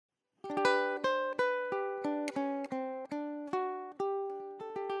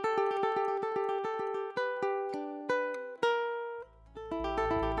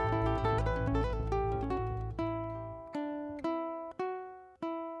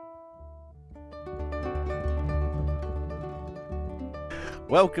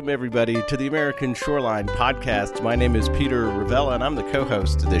Welcome, everybody, to the American Shoreline Podcast. My name is Peter Ravella, and I'm the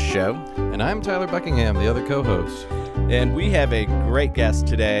co-host of this show. And I'm Tyler Buckingham, the other co-host. And we have a great guest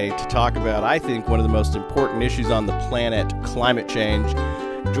today to talk about, I think, one of the most important issues on the planet, climate change.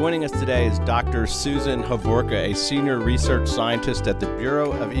 Joining us today is Dr. Susan Hovorka, a senior research scientist at the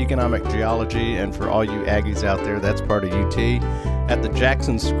Bureau of Economic Geology, and for all you Aggies out there, that's part of UT, at the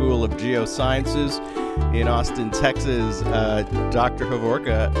Jackson School of Geosciences in Austin, Texas. Dr.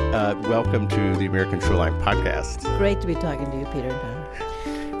 Hovorka, welcome to the American Shoreline Podcast. Great to be talking to you, Peter.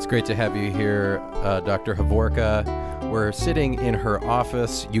 It's great to have you here, Dr. Hovorka. We're sitting in her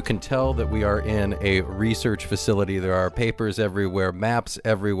office. You can tell that we are in a research facility. There are papers everywhere, maps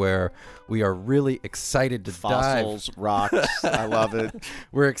everywhere. We are really excited to Fossils, rocks, I love it.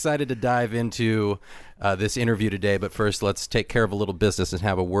 We're excited to dive into this interview today, but first let's take care of a little business and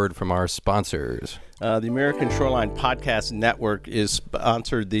have a word from our sponsors. The American Shoreline Podcast Network is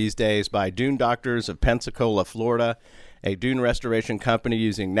sponsored these days by Dune Doctors of Pensacola, Florida, a dune restoration company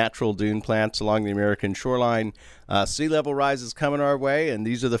using natural dune plants along the American shoreline. Sea level rise is coming our way, and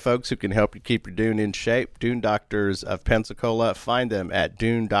these are the folks who can help you keep your dune in shape. Dune Doctors of Pensacola. Find them at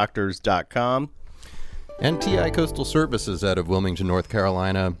dunedoctors.com. And TI Coastal Services out of Wilmington, North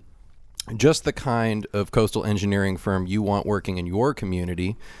Carolina. Just the kind of coastal engineering firm you want working in your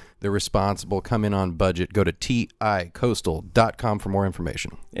community. They're responsible. Come in on budget. Go to ticoastal.com for more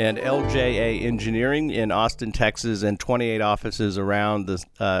information. And LJA Engineering in Austin, Texas, and 28 offices around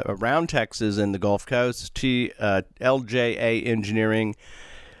Texas and the Gulf Coast. LJA Engineering,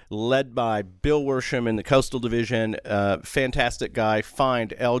 led by Bill Worsham in the Coastal Division. Fantastic guy.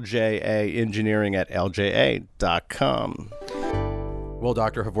 Find LJA Engineering at lja.com. Well,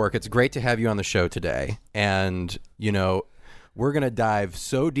 Dr. Hovorka, it's great to have you on the show today. And, we're going to dive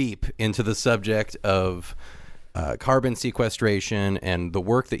so deep into the subject of carbon sequestration and the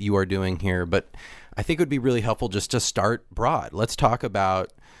work that you are doing here. But I think it would be really helpful just to start broad. Let's talk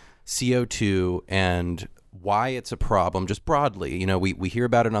about CO2 and why it's a problem, just broadly. We hear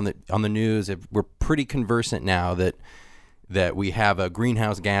about it on the news. We're pretty conversant now that we have a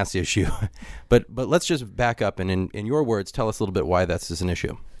greenhouse gas issue. but let's just back up and in your words, tell us a little bit why this is an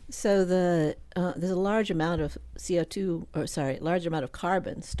issue. So there's a large amount of large amount of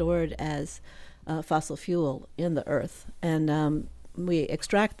carbon stored as fossil fuel in the earth, and we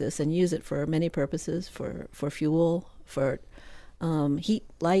extract this and use it for many purposes, for fuel, for heat,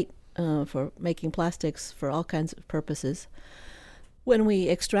 light, for making plastics, for all kinds of purposes. When we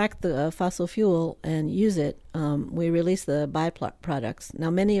extract the fossil fuel and use it, we release the byproducts.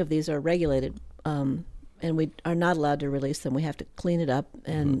 Now, many of these are regulated. And we are not allowed to release them. We have to clean it up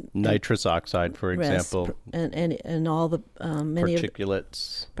and nitrous oxide, for example, and all the many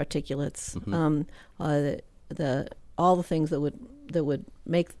particulates. The all the things that would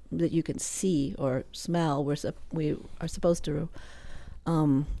make that you can see or smell. We are supposed to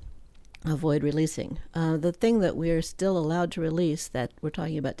avoid releasing. The thing that we are still allowed to release that we're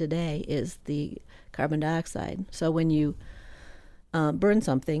talking about today is the carbon dioxide. So when you burn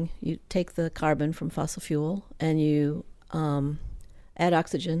something, you take the carbon from fossil fuel and you add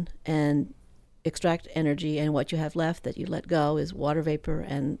oxygen and extract energy, and what you have left that you let go is water vapor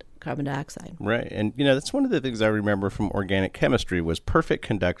and carbon dioxide. Right, and that's one of the things I remember from organic chemistry was perfect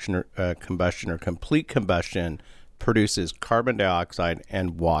combustion or complete combustion produces carbon dioxide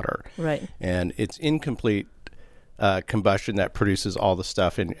and water. Right. And it's incomplete combustion that produces all the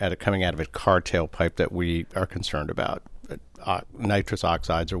stuff coming out of a car tailpipe that we are concerned about. Nitrous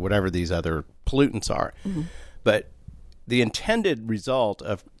oxides or whatever these other pollutants are. Mm-hmm. But the intended result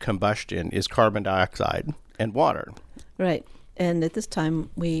of combustion is carbon dioxide and water. Right. And at this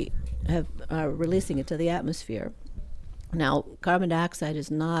time, we are releasing it to the atmosphere. Now, carbon dioxide is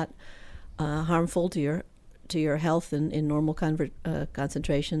not harmful to your health in normal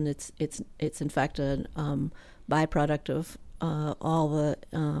concentration. It's in fact a byproduct of all the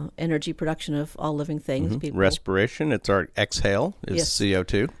energy production of all living things. Mm-hmm. Respiration, it's our exhale is yes.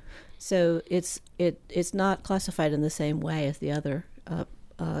 CO2. So it's not classified in the same way as the other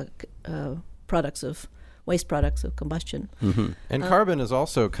waste products of combustion. Mm-hmm. And carbon is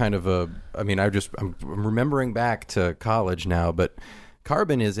also kind of I'm remembering back to college now, but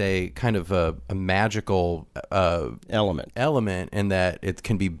carbon is a kind of a magical element in that it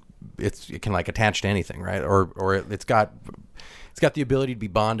can like attach to anything, right? Or it's got the ability to be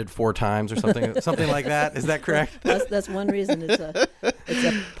bonded 4 times or something like that. Is that correct? That's one reason it's It's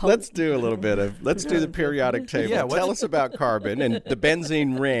a Let's do a little bit of. Let's do the periodic table. Yeah, Tell us about carbon and the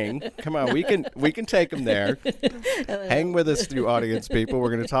benzene ring. Come on, we can take them there. Hang with us, you audience people.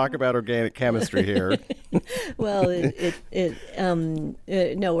 We're going to talk about organic chemistry here. Well,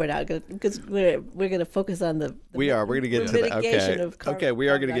 no, we're not going because we're going to focus on the We are. We're going to get to that. mitigation Okay. of carbon. Okay, we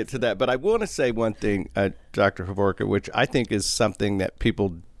are going to get to that. But I want to say one thing, Dr. Hovorka, which I think is something that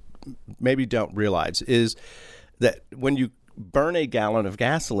people maybe don't realize, is that when you burn a gallon of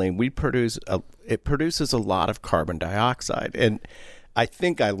gasoline, it produces a lot of carbon dioxide. And I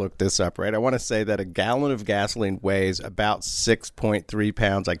think I looked this up, right? I want to say that a gallon of gasoline weighs about 6.3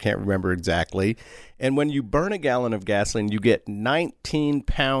 pounds. I can't remember exactly. And when you burn a gallon of gasoline, you get 19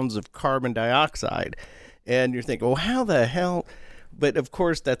 pounds of carbon dioxide. And you're thinking, well, how the hell? But of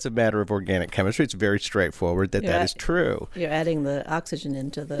course, that's a matter of organic chemistry. It's very straightforward that is true. You're adding the oxygen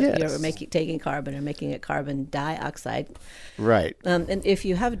into the. Yes. You're taking carbon and making it carbon dioxide. Right. And if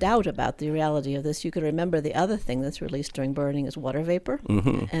you have doubt about the reality of this, you can remember the other thing that's released during burning is water vapor.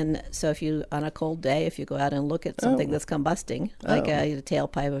 Mm-hmm. And so if you, on a cold day, if you go out and look at something that's combusting, like a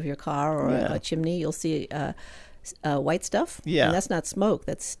tailpipe of your car or a chimney, you'll see white stuff. Yeah. And that's not smoke,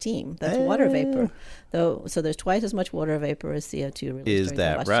 that's steam. That's water vapor. So there's twice as much water vapor as CO2 released Is during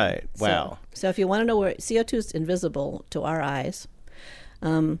that combustion. right? Wow. So if you want to know where CO2 is invisible to our eyes,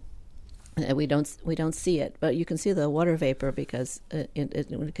 and we don't see it, but you can see the water vapor because when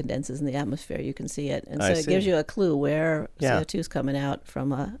it condenses in the atmosphere, you can see it, and so it gives you a clue where CO2 is coming out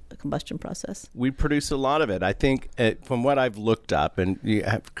from a combustion process. We produce a lot of it. I think from what I've looked up, and you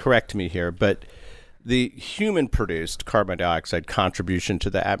have to correct me here, but the human-produced carbon dioxide contribution to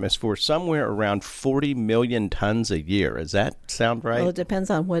the atmosphere somewhere around 40 million tons a year. Does that sound right? Well, it depends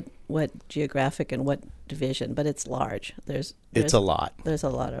on what geographic and what division, but it's large. It's a lot. There's a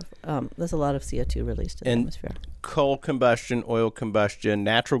lot of CO2 released in the atmosphere. Coal combustion, oil combustion,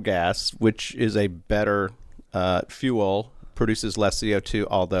 natural gas, which is a better fuel, produces less CO2,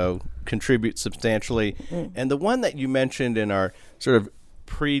 although contributes substantially. And the one that you mentioned in our sort of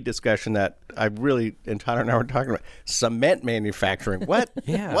pre-discussion that I really, and Tyler and I were talking about, cement manufacturing. What?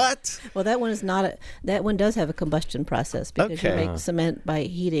 Yeah. What? Well, that one is not that one does have a combustion process because you make cement by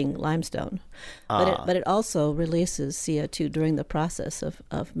heating limestone, but it also releases CO2 during the process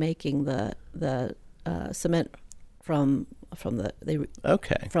of making the cement from the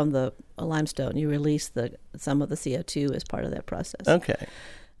limestone. You release some of the CO2 as part of that process. Okay.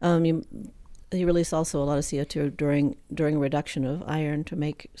 You release also a lot of CO2 during reduction of iron to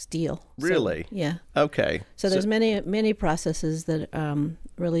make steel. Really? Yeah. Okay. So there's many processes that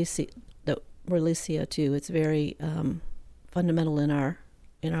release CO2. It's very fundamental in our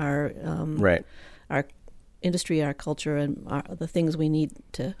right. our industry, our culture, and the things we need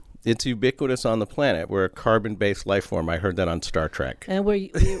to. It's ubiquitous on the planet. We're a carbon-based life form. I heard that on Star Trek. And we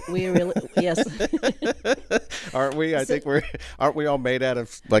really yes. Aren't we? Aren't we all made out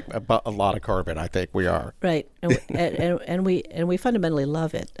of like a lot of carbon? I think we are. Right, and we fundamentally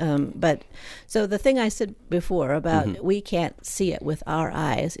love it. But so the thing I said before about we can't see it with our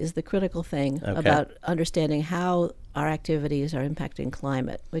eyes is the critical thing about understanding how our activities are impacting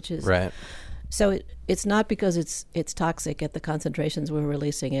climate, which is right. So it's not because it's toxic at the concentrations we're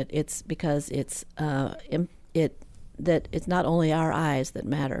releasing it. It's because it's not only our eyes that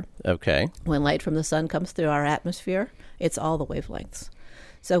matter. Okay. When light from the sun comes through our atmosphere, it's all the wavelengths.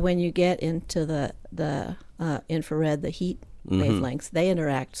 So when you get into the infrared, the heat wavelengths, they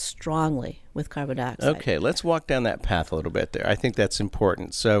interact strongly with carbon dioxide. Okay, let's walk down that path a little bit there. I think that's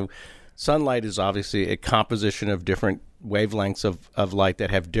important. So sunlight is obviously a composition of different wavelengths of light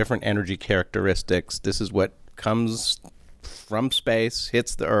that have different energy characteristics. This is what comes from space,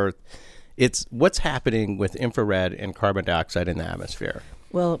 hits the Earth. It's what's happening with infrared and carbon dioxide in the atmosphere.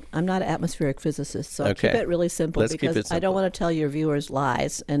 Well, I'm not an atmospheric physicist, so I'll keep it really simple because I don't want to tell your viewers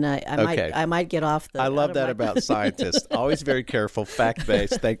lies, and I might get off the. I love that about scientists. Always very careful,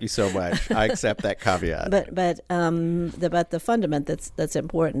 fact-based. Thank you so much. I accept that caveat. But the fundament that's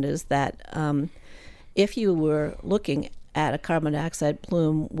important is that if you were looking at a carbon dioxide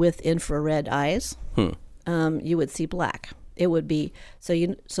plume with infrared eyes, you would see black. It would be so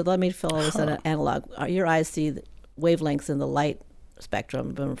let me follow this an analog. Your eyes see the wavelengths in the light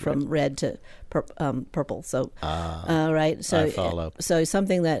spectrum from red to purple. So right. So I follow. So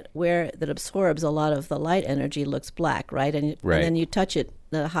something that absorbs a lot of the light energy looks black, right? And then you touch it,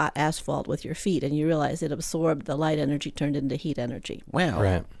 the hot asphalt, with your feet, and you realize it absorbed the light energy, turned into heat energy. Wow.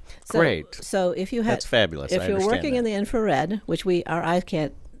 Right. Great. So if you have that's fabulous. If you're working in the infrared, which our eyes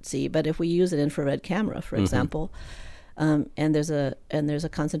can't see, but if we use an infrared camera, for example, and there's a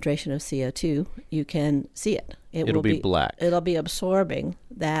concentration of CO2, you can see it. It'll be black. It'll be absorbing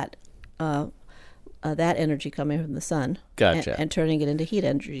that energy coming from the sun. Gotcha. And turning it into heat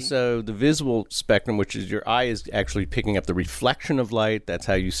energy. So the visible spectrum, which is your eye, is actually picking up the reflection of light. That's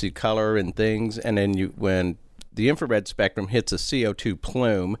how you see color and things. And then when the infrared spectrum hits a CO2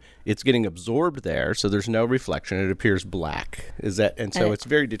 plume, it's getting absorbed there, so there's no reflection. It appears black. It's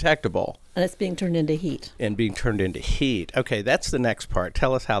very detectable. And it's being turned into heat. Okay, that's the next part.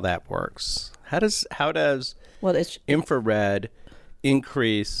 Tell us how that works. How does infrared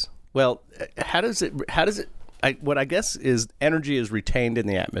increase? Well, how does it? What I guess is energy is retained in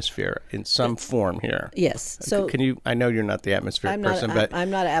the atmosphere in some form here. Yes. So can you? I know you're not the atmospheric person, but I'm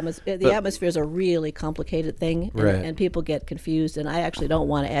not an atmosphere. The atmosphere is a really complicated thing, and people get confused. And I actually don't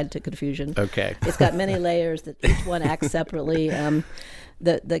want to add to confusion. Okay. It's got many layers that each one acts separately.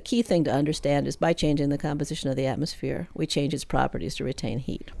 The key thing to understand is by changing the composition of the atmosphere, we change its properties to retain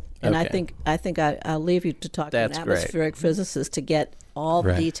heat. And Okay. I think I'll leave you to talk to an atmospheric physicist to get all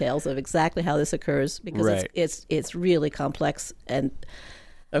the details of exactly how this occurs, because it's really complex. And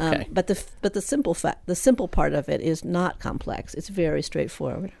okay. But the simple part of it is not complex. It's very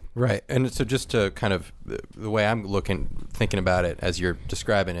straightforward. Right. And so just to kind of the way I'm thinking about it as you're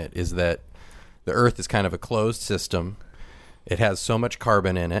describing it is that the Earth is kind of a closed system. It has so much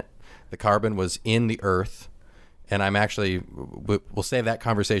carbon in it. The carbon was in the Earth. And I'm actually, we'll save that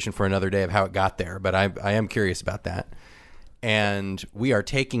conversation for another day of how it got there, but I am curious about that. And we are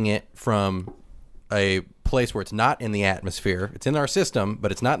taking it from a place where it's not in the atmosphere. It's in our system,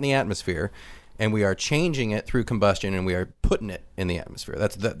 but it's not in the atmosphere. And we are changing it through combustion, and we are putting it in the atmosphere.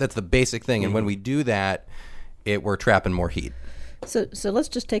 That's the basic thing. And when we do that, we're trapping more heat. So let's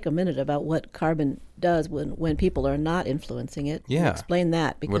just take a minute about what carbon does when people are not influencing it. Yeah. Explain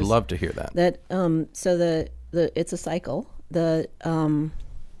that. Because would love to hear that. It's a cycle. The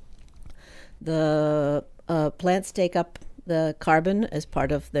plants take up the carbon as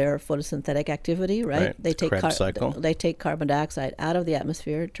part of their photosynthetic activity, right? They take cycle. They take carbon dioxide out of the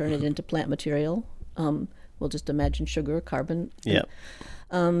atmosphere, turn it into plant material. We'll just imagine sugar, carbon. Yeah.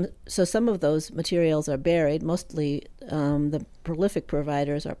 So some of those materials are buried. Mostly the prolific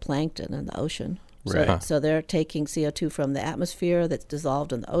providers are plankton in the ocean. Right. So they're taking CO2 from the atmosphere that's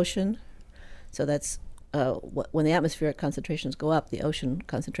dissolved in the ocean. So that's when the atmospheric concentrations go up, the ocean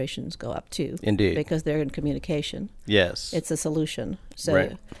concentrations go up too. Indeed. Because they're in communication. Yes. It's a solution. So,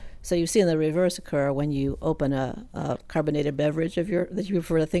 right. So you've seen the reverse occur when you open a carbonated beverage that you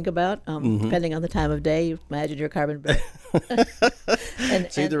prefer to think about. Depending on the time of day, you imagine your carbon beverage.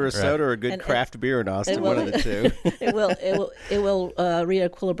 It's either a soda or a good craft beer in Austin, one of the two. It will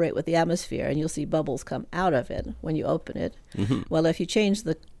re-equilibrate with the atmosphere, and you'll see bubbles come out of it when you open it. Mm-hmm. Well, if you change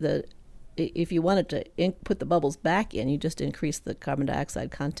if you wanted to put the bubbles back in, you just increase the carbon dioxide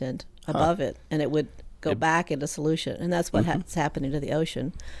content above it, and it would go back into solution. And that's what's happening to the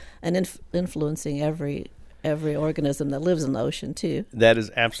ocean, and influencing every organism that lives in the ocean too. That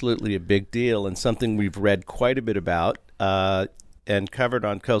is absolutely a big deal, and something we've read quite a bit about and covered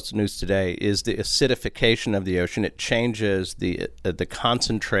on Coastal News Today is the acidification of the ocean. It changes the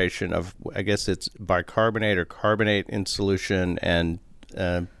concentration of, I guess it's bicarbonate or carbonate in solution, and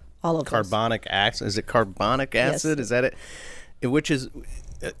all of carbonic acid. Is it carbonic acid? Yes. Is that it? Which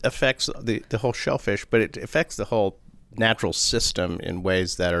affects the whole shellfish, but it affects the whole natural system in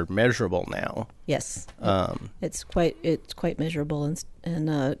ways that are measurable now. Yes, it's quite measurable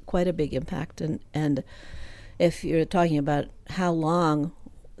and quite a big impact. And if you're talking about how long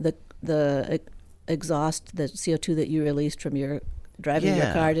the exhaust, the CO2 that you released from your driving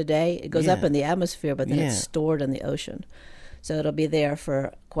your car today, it goes up in the atmosphere, but then it's stored in the ocean. So it'll be there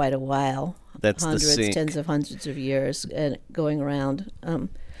for quite a while. That's hundreds, the sink. tens of hundreds of years, and going around.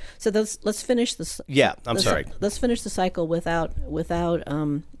 So let's finish this. Yeah, sorry. Let's finish the cycle without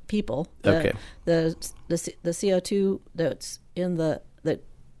people. Okay. The CO2 that's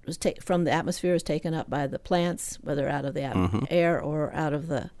from the atmosphere is taken up by the plants, whether out of the air or out of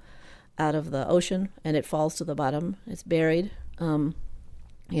the ocean, and it falls to the bottom. It's buried.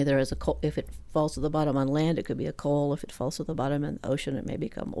 Either as a coal, if it falls to the bottom on land, it could be a coal. If it falls to the bottom in the ocean, it may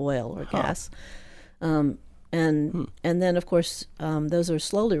become oil or gas. And then, of course, those are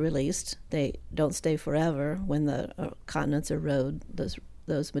slowly released. They don't stay forever. When the continents erode,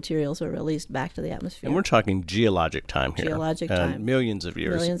 those materials are released back to the atmosphere. And we're talking geologic time here. Geologic time. Millions of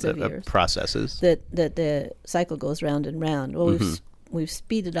years. Processes. That the cycle goes round and round. Well, we've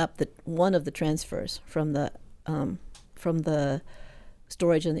speeded up one of the transfers from the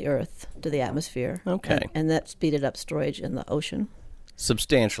storage in the earth to the atmosphere. Okay. And that speeded up storage in the ocean.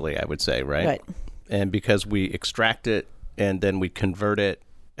 Substantially, I would say, right? Right. and because we extract it and then we convert it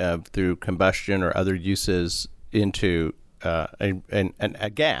through combustion or other uses into a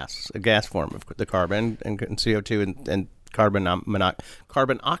gas form of the carbon and CO2 and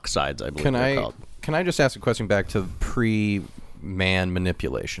carbon oxides, I believe they're called. Can I just ask a question back to pre-man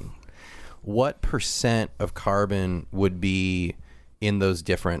manipulation? What % of carbon would be in those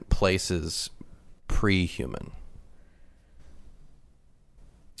different places pre-human?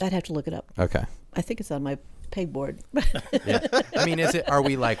 I'd have to look it up. Okay. I think it's on my pegboard. Yeah. I mean, are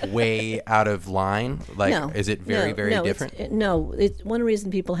we like way out of line? Like, No. is it very different? One reason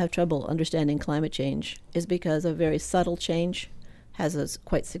people have trouble understanding climate change is because a very subtle change has a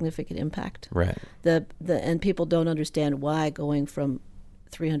quite significant impact. Right. And people don't understand why going from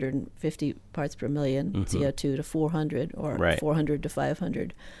 350 parts per million CO2 to 400 or 400 to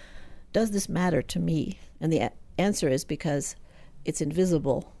 500. Does this matter to me? And the answer is because it's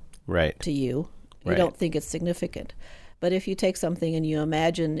invisible to you. You don't think it's significant. But if you take something and you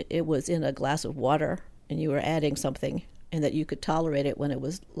imagine it was in a glass of water and you were adding something and that you could tolerate it when it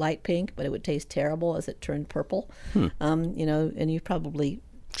was light pink, but it would taste terrible as it turned purple, and you probably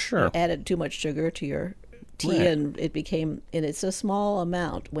added too much sugar to your tea, and it's a small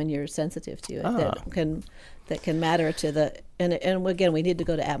amount when you're sensitive to it that can matter to the and again we need to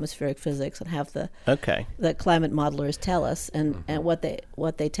go to atmospheric physics and have the climate modelers tell us, and what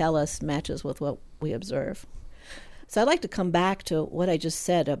they tell us matches with what we observe. So I'd like to come back to what I just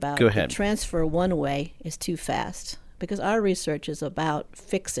said about the transfer one way is too fast, because our research is about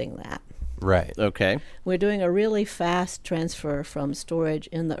fixing that. Right. Okay. We're doing a really fast transfer from storage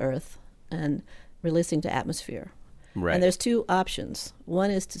in the earth and releasing to atmosphere. Right. And there's two options.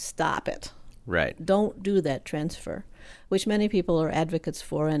 One is to stop it. Right. Don't do that transfer, which many people are advocates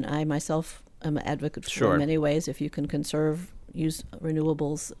for, and I myself am an advocate for in many ways. If you can conserve, use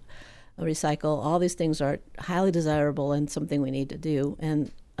renewables, recycle, all these things are highly desirable and something we need to do.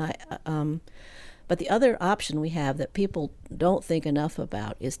 And but the other option we have that people don't think enough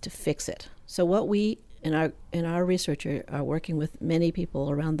about is to fix it. So what we in our research are working with many people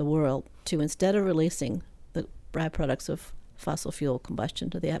around the world to, instead of releasing the byproducts of fossil fuel combustion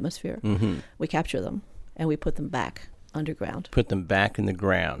to the atmosphere, we capture them and we put them back underground. Put them back in the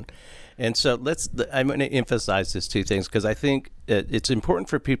ground. And so I'm going to emphasize these two things because I think it's important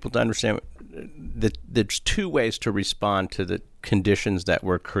for people to understand that there's two ways to respond to the conditions that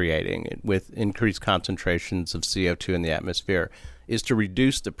we're creating with increased concentrations of CO2 in the atmosphere, is to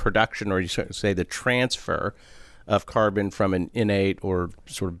reduce the production, or you say the transfer of carbon from an innate or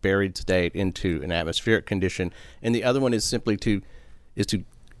sort of buried state into an atmospheric condition. And the other one is simply to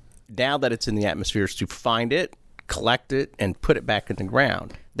now that it's in the atmosphere, is to find it, collect it, and put it back in the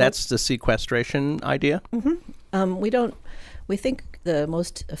ground. That's the sequestration idea? Mm-hmm. We think the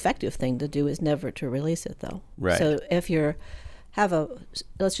most effective thing to do is never to release it, though. Right. So if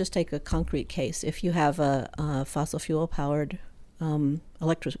let's just take a concrete case. If you have a fossil fuel powered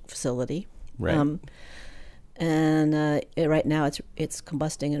electric facility, right. Right now it's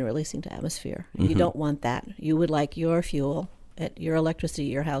combusting and releasing to atmosphere. You don't want that. You would like your fuel, your electricity,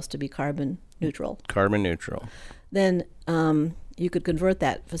 your house to be carbon neutral. Carbon neutral. Then you could convert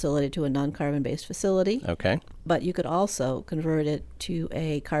that facility to a non-carbon based facility. Okay. But you could also convert it to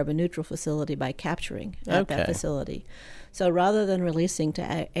a carbon neutral facility by capturing at that facility. So rather than releasing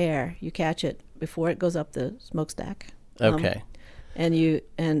to air, you catch it before it goes up the smokestack. Okay. And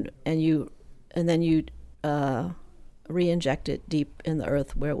then you re-inject it deep in the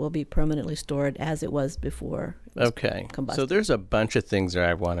earth where it will be permanently stored as it was before. Combusted. So there's a bunch of things that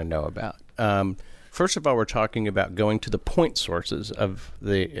I want to know about. First of all, we're talking about going to the point sources of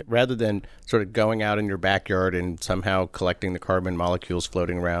rather than sort of going out in your backyard and somehow collecting the carbon molecules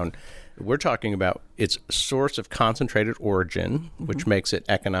floating around. We're talking about its source of concentrated origin, which makes it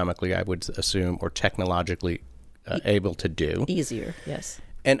economically, I would assume, or technologically able to do. Easier, yes.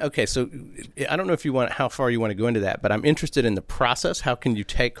 And okay, so I don't know how far you want to go into that, but I'm interested in the process. How can you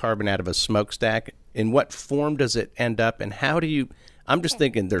take carbon out of a smokestack? In what form does it end up? And how do you? I'm just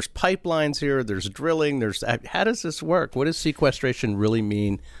thinking. There's pipelines here. There's drilling. How does this work? What does sequestration really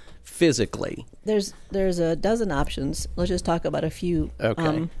mean physically? There's a dozen options. Let's just talk about a few.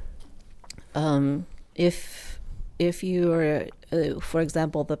 Okay. If you are, for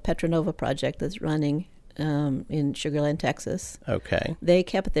example, the Petronova project that's running in Sugar Land, Texas. Okay. They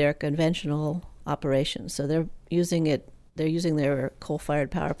kept their conventional operations, so they're using their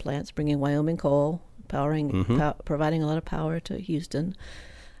coal-fired power plants, bringing Wyoming coal, providing a lot of power to Houston,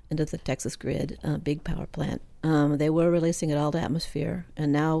 into the Texas grid, big power plant. They were releasing it all to atmosphere,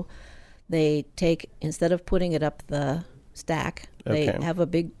 and now they take, instead of putting it up the stack, they have a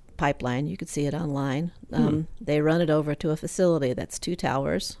big pipeline. You could see it online. They run it over to a facility that's 2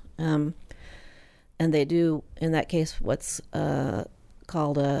 towers. And they do, in that case, what's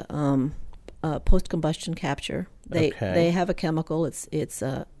called a post-combustion capture. They have a chemical. It's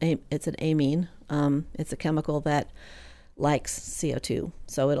an amine. It's a chemical that likes CO2.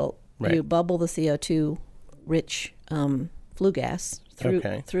 So you bubble the CO2-rich flue gas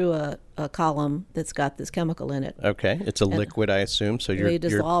through a column that's got this chemical in it. Okay, it's a liquid, I assume. So you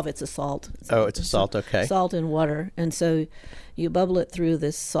dissolve. It's a salt. It's a salt. Okay, salt in water, and so you bubble it through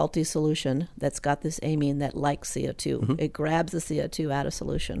this salty solution that's got this amine that likes CO2. It grabs the CO2 out of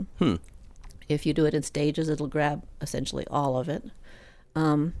solution. If you do it in stages, it'll grab essentially all of it.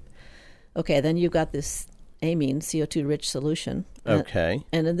 Then you've got this amine, CO2-rich solution. Okay.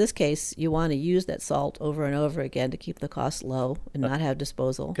 And in this case, you want to use that salt over and over again to keep the cost low and not have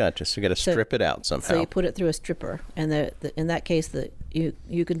disposal. Gotcha. So you got to strip it out somehow. So you put it through a stripper. And in that case,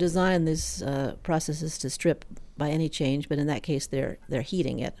 you can design these processes to strip by any change, but in that case, they're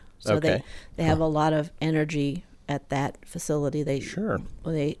heating it. So they have a lot of energy at that facility.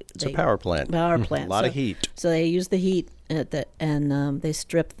 It's a power plant. Power plant. A lot of heat. So they use the heat and they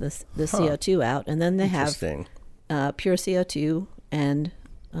strip the CO2 out, and then they have pure CO2 and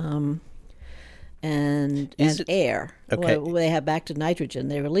air. Okay. Well, they have back to nitrogen.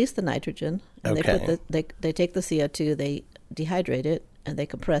 They release the nitrogen, and they take the CO2, they dehydrate it, and they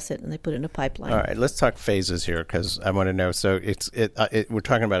compress it, and they put it in a pipeline. All right, let's talk phases here because I want to know. So we're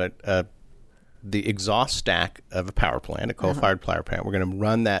talking about the exhaust stack of a power plant, a coal-fired power plant. We're going to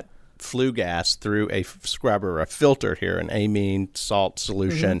run that flue gas through a scrubber, a filter here, an amine salt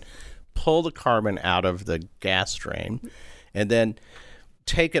solution, pull the carbon out of the gas stream, and then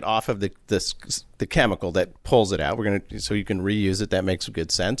take it off of the chemical that pulls it out. So you can reuse it. That makes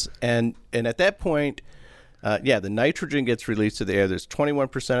good sense. And at that point, the nitrogen gets released to the air. There's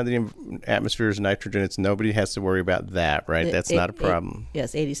 21% of the atmosphere is nitrogen. Nobody has to worry about that, right? That's not a problem.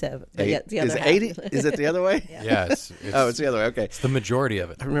 Yes, 87. Is it 80? Is it the other way? Yes. It's the other way. Okay. It's the majority of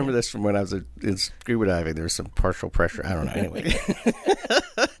it. I remember this from when I was in scuba diving. There was some partial pressure. I don't know. Anyway.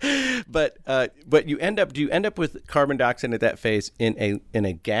 But you end up with carbon dioxide at that phase in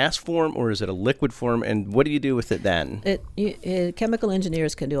a gas form, or is it a liquid form? And what do you do with it then? Chemical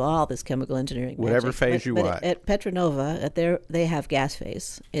engineers can do all this chemical engineering. Whatever magic. phase you want. At Petronova, they have gas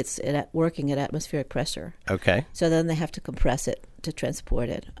phase. It's working at atmospheric pressure. Okay. So then they have to compress it to transport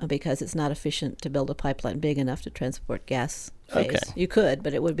it because it's not efficient to build a pipeline big enough to transport gas phase. Okay. You could,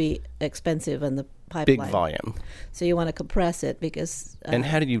 but it would be expensive in the pipeline. Big volume. So you want to compress it because... and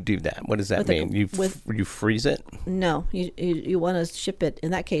how do you do that? What does that mean? You freeze it? No. You want to ship it.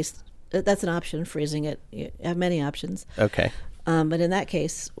 In that case, that's an option, freezing it. You have many options. Okay. But in that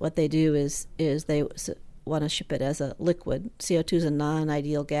case, what they do is they want to ship it as a liquid. CO2 is a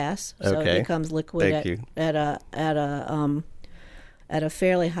non-ideal gas, so it becomes liquid at a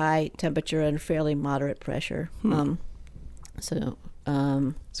fairly high temperature and fairly moderate pressure.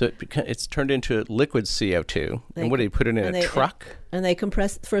 So it's turned into liquid CO2. And what do you put it in a truck? And they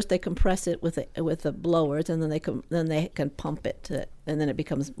compress it with the blowers, and then they can pump it and then it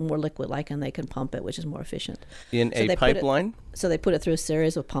becomes more liquid-like, and they can pump it, which is more efficient. In a pipeline? So they put it through a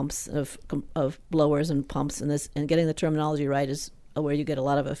series of pumps of blowers and pumps, and getting the terminology right is where you get a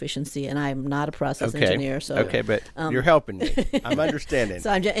lot of efficiency, and I'm not a process engineer. So but you're helping me. I'm understanding.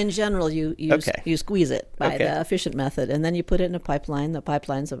 So in general, you squeeze it by the efficient method, and then you put it in a pipeline. The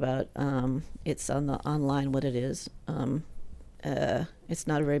pipeline's about it's online what it is. It's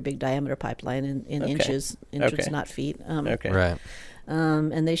not a very big diameter pipeline in inches, not feet. Right.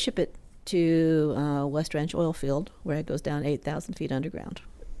 And they ship it to West Ranch oil field, where it goes down 8,000 feet underground.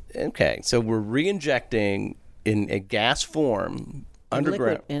 Okay, so we're re-injecting in a gas form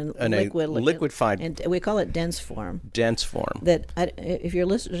underground in liquefied, and we call it dense form. That if your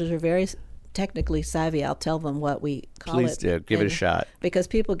listeners are very technically savvy, I'll tell them what we call it. Please do. Give it a shot. Because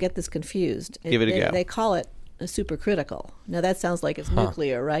people get this confused. Give it a go. They call it supercritical. Now that sounds like it's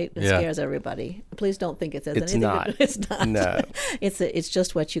nuclear, right? It scares everybody. Please don't think it says anything. Not. It's not. No. It's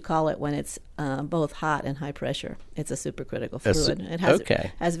just what you call it when it's both hot and high pressure. It's a supercritical fluid. It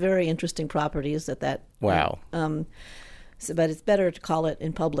has very interesting properties that. Wow. But it's better to call it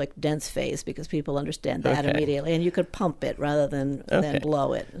in public dense phase because people understand that immediately, and you could pump it rather than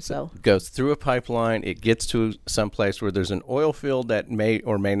blow it. So it goes through a pipeline. It gets to some place where there's an oil field that may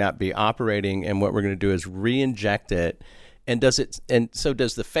or may not be operating, and what we're going to do is re-inject it. And does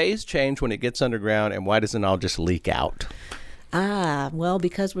the phase change when it gets underground, and why doesn't it all just leak out? Well,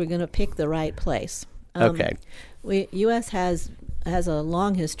 because we're going to pick the right place. U.S. has a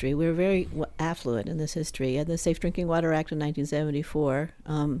long history. We're very affluent in this history. The Safe Drinking Water Act of 1974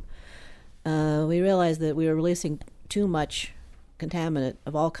 we realized that we were releasing too much contaminant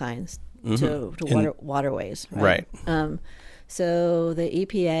of all kinds to waterways. Right. So the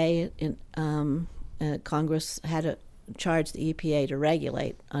EPA Congress had to charge the EPA to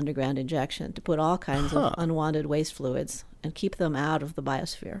regulate underground injection, to put all kinds of unwanted waste fluids and keep them out of the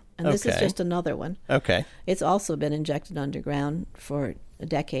biosphere. And this is just another one. Okay. It's also been injected underground for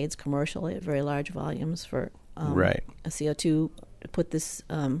decades commercially at very large volumes for Right. a CO2, put this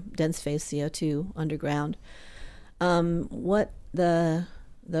dense phase CO2 underground. What the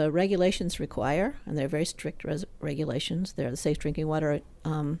regulations require, and they're very strict regulations. They're the Safe Drinking Water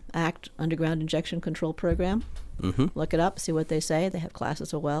Act Underground Injection Control Program. Mm-hmm. Look it up, see what they say. They have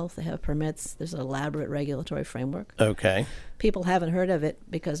classes of wealth, they have permits. There's an elaborate regulatory framework. Okay. People haven't heard of it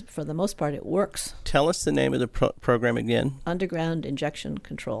because, for the most part, it works. Tell us the name of the program again. Underground Injection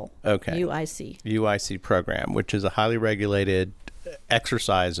Control. Okay. UIC. UIC program, which is a highly regulated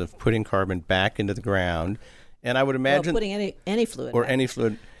exercise of putting carbon back into the ground. And I would imagine putting any fluid or back,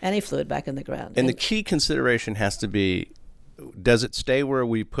 any fluid back in the ground. And the key consideration has to be: does it stay where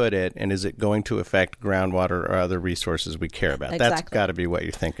we put it, and is it going to affect groundwater or other resources we care about? Exactly. That's got to be what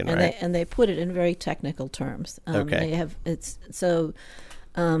you're thinking, and right? They put it in very technical terms. Okay.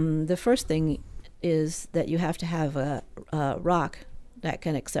 The first thing is that you have to have a rock that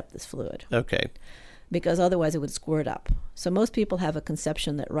can accept this fluid, Okay. because otherwise it would squirt up. So most people have a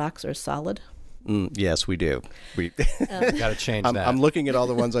conception that rocks are solid. Yes, we do. We Got to change that. I'm looking at all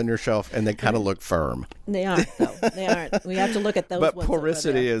the ones on your shelf, and they kind of look firm. They aren't, though. They aren't. We have to look at those But ones.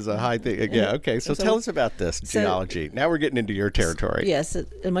 porosity is a high thing. Yeah, okay. So tell us about this geology. Now we're getting into your territory. Yes,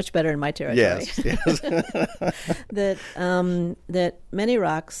 much better in my territory. Yes. That many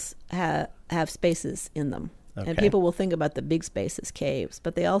rocks have spaces in them. Okay. And people will think about the big space as caves,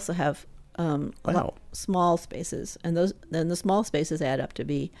 but they also have small spaces. And the small spaces add up to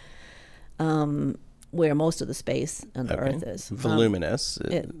be where most of the space on the Earth is. Voluminous.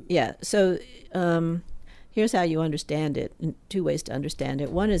 Yeah. So here's how you understand it. Two ways to understand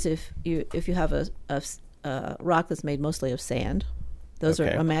it. One is if you have a rock that's made mostly of sand. Those are,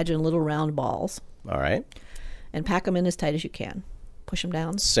 imagine little round balls. All right. And pack them in as tight as you can. Push them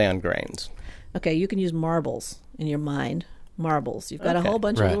down. Sand grains. Okay, you can use marbles in your mind. Marbles. You've got a whole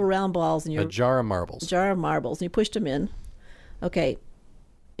bunch of little round balls in your... A jar of marbles. Jar of marbles. And you pushed them in. Okay.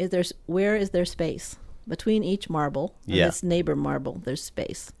 Where is there space? Between each marble and its neighbor marble, there's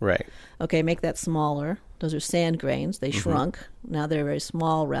space. Right. Okay, make that smaller. Those are sand grains. They shrunk. Now they're very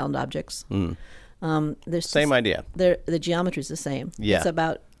small, round objects. Same idea. The geometry is the same. Yeah. It's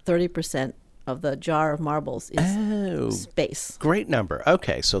about 30% of the jar of marbles is space. Great number.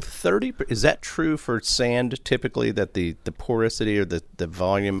 Okay, so 30, is that true for sand typically, that the porosity or the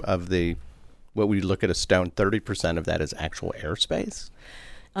volume of what we look at a stone, 30% of that is actual airspace?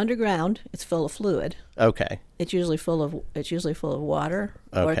 Underground, it's full of fluid. Okay. It's usually full of water,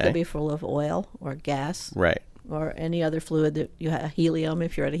 or it could be full of oil or gas. Right. Or any other fluid that you have, helium,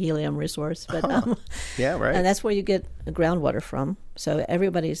 if you're at a helium resource. But yeah, right. And that's where you get groundwater from. So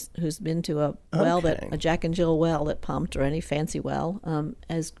everybody who's been to a well, a Jack and Jill well that pumped, or any fancy well,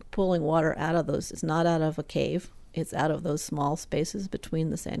 is pulling water out of those. It's not out of a cave. It's out of those small spaces between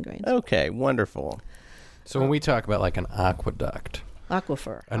the sand grains. Okay, wonderful. So when we talk about like an aqueduct...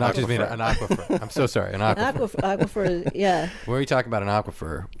 Aquifer. An aquifer. I'm so sorry. An aquifer. Aquifer, yeah. When we talk about an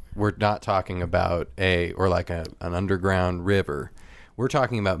aquifer, we're not talking about an underground river. We're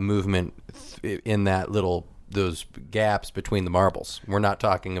talking about movement in those gaps between the marbles. We're not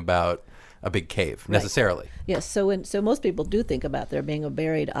talking about a big cave necessarily. Yes. So most people do think about there being a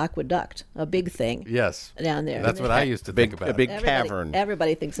buried aqueduct, a big thing. Yes. Down there. That's what I used to think about. A big cavern.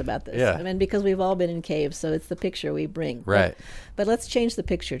 Everybody thinks about this. Yeah. I mean, because we've all been in caves, so it's the picture we bring. Right. But let's change the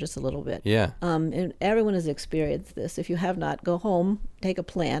picture just a little bit. Yeah. And everyone has experienced this. If you have not, go home, take a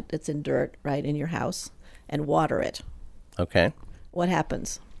plant that's in dirt, right, in your house, and water it. Okay. What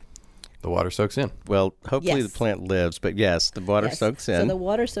happens? The water soaks in. Well, hopefully the plant lives, but yes, the water soaks in. So the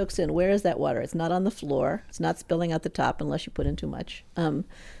water soaks in. Where is that water? It's not on the floor. It's not spilling out the top unless you put in too much.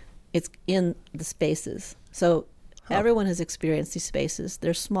 It's in the spaces. So everyone has experienced these spaces.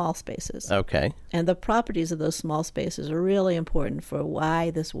 They're small spaces. Okay. And the properties of those small spaces are really important for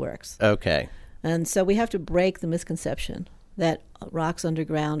why this works. Okay. And so we have to break the misconception that rocks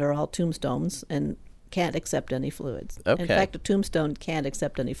underground are all tombstones and can't accept any fluids. Okay. In fact, a tombstone can't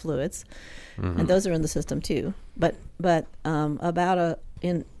accept any fluids, and those are in the system too. But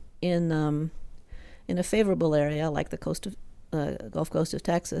in a favorable area like the Gulf Coast of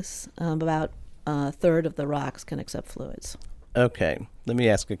Texas, about a third of the rocks can accept fluids. Okay, let me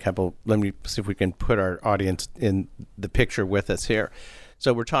ask a couple. Let me see if we can put our audience in the picture with us here.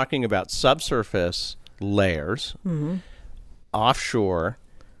 So we're talking about subsurface layers offshore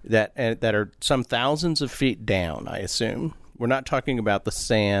that are some thousands of feet down, I assume. We're not talking about the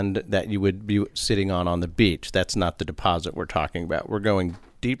sand that you would be sitting on the beach. That's not the deposit we're talking about. We're going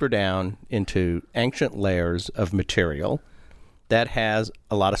deeper down into ancient layers of material that has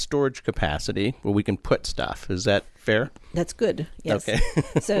a lot of storage capacity where we can put stuff. Is that fair? That's good. Yes. Okay.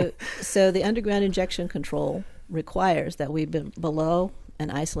 So the underground injection control requires that we be below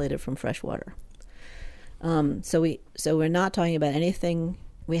and isolated from fresh water. So we're not talking about anything.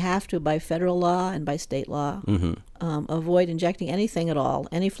 We have to, by federal law and by state law, avoid injecting anything at all,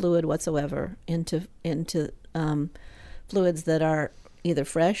 any fluid whatsoever, into fluids that are either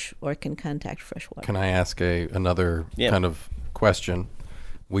fresh or can contact fresh water. Can I ask another kind of question?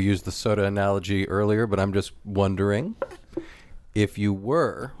 We used the soda analogy earlier, but I'm just wondering if you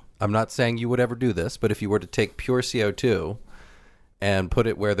were, I'm not saying you would ever do this, but if you were to take pure CO2 and put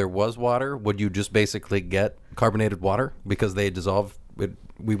it where there was water, would you just basically get carbonated water because they dissolve?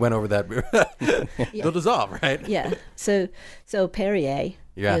 We went over that. They'll dissolve, right? Yeah. So Perrier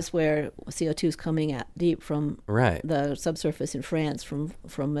is where CO2 is coming out deep from the subsurface in France from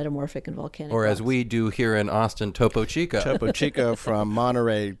metamorphic and volcanic Or rocks. as we do here in Austin, Topo Chico. Topo Chico from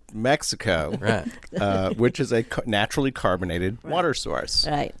Monterrey, Mexico, which is a naturally carbonated water source.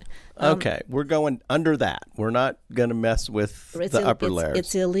 Right. Okay, we're going under that. We're not going to mess with the upper layers.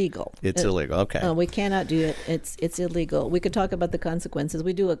 It's illegal. It's illegal. Okay. We cannot do it. It's illegal. We could talk about the consequences.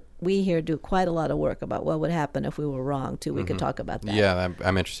 We here do quite a lot of work about what would happen if we were wrong too. We could talk about that. Yeah,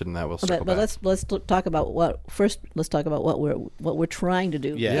 I'm interested in that. We'll circle back. But let's talk about let's talk about what we're trying to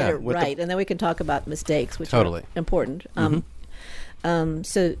do right, and then we can talk about mistakes, which are important.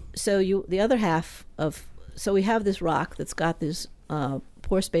 The other half of we have this rock that's got these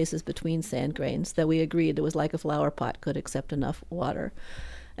pore spaces between sand grains that we agreed it was like a flower pot, could accept enough water.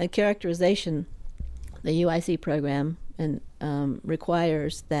 And characterization, the UIC program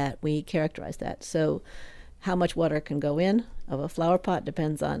requires that we characterize that. So how much water can go in of a flower pot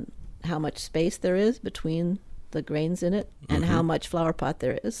depends on how much space there is between the grains in it and how much flower pot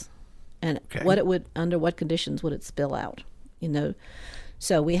there is, and under what conditions would it spill out,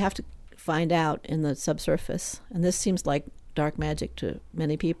 So we have to find out in the subsurface, and this seems like dark magic to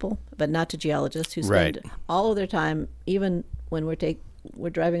many people, but not to geologists who spend all of their time, even when we're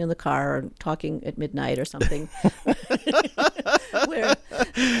driving in the car or talking at midnight or something.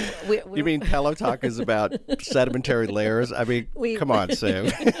 You mean Pillow Talk is about sedimentary layers? I mean, come on, Sue.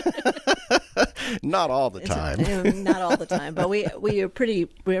 Not all the time. Not all the time, but we're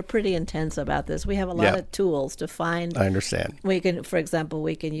pretty intense about this. We have a lot of tools to find. I understand. For example,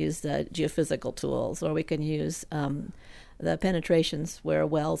 we can use the geophysical tools, or we can use the penetrations where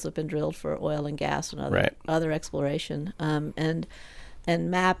wells have been drilled for oil and gas and other exploration, and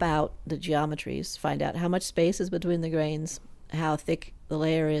map out the geometries, find out how much space is between the grains, how thick the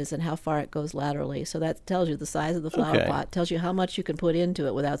layer is, and how far it goes laterally. So that tells you the size of the flower pot, tells you how much you can put into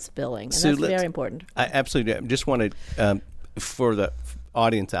it without spilling, and that's very important. I absolutely just wanted, for the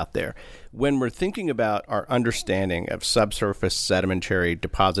audience out there, when we're thinking about our understanding of subsurface sedimentary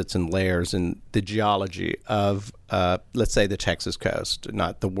deposits and layers and the geology of, let's say, the Texas coast,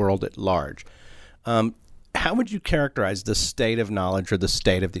 not the world at large, how would you characterize the state of knowledge or the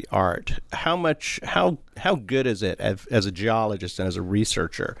state of the art? How good is it as a geologist and as a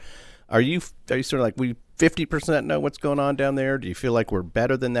researcher? Are you sort of like, we 50% know what's going on down there? Do you feel like we're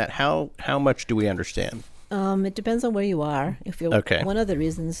better than that? How much do we understand? It depends on where you are. One of the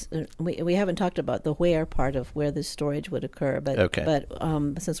reasons we haven't talked about the where part of where this storage would occur, but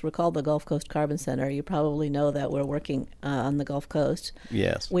since we're called the Gulf Coast Carbon Center, you probably know that we're working on the Gulf Coast.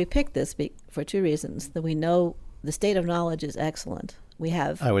 Yes, we picked this for two reasons: that we know the state of knowledge is excellent. We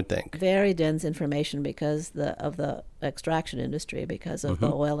have, I would think, very dense information because of the extraction industry, because of the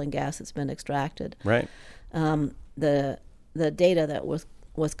oil and gas that's been extracted. Right. The data that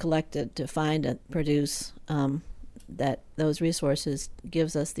was collected to find and produce that those resources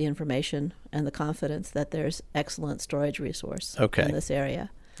gives us the information and the confidence that there's excellent storage resource in this area.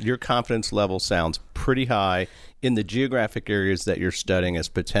 Your confidence level sounds pretty high in the geographic areas that you're studying as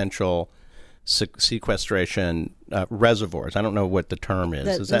potential sequestration reservoirs. I don't know what the term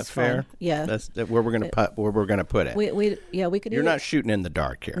is. Is that fair? Fine. Yeah, that's where we're going to put it. We could. You're not shooting in the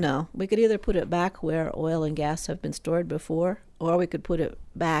dark here. No, we could either put it back where oil and gas have been stored before, or we could put it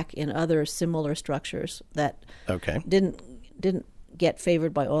back in other similar structures that didn't get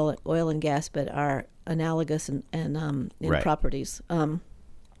favored by oil and gas, but are analogous in properties.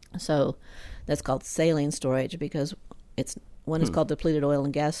 So that's called saline storage because One is called depleted oil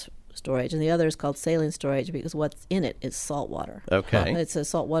and gas storage, and the other is called saline storage because what's in it is salt water. Okay. It's a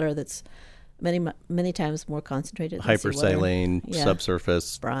salt water that's many times more concentrated than seawater. Hypersaline,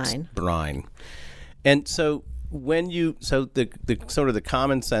 subsurface brine. And so the sort of the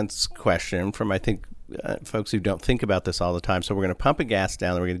common sense question from, I think, folks who don't think about this all the time. So we're going to pump a gas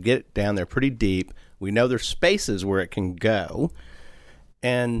down there. We're going to get it down there pretty deep. We know there's spaces where it can go.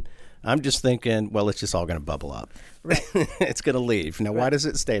 And I'm just thinking, well, it's just all going to bubble up. Right. It's going to leave. Now, why does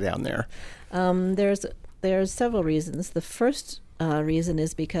it stay down there? There's several reasons. The first reason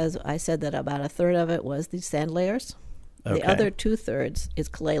is because I said that about a third of it was the sand layers. Okay. The other 2/3 is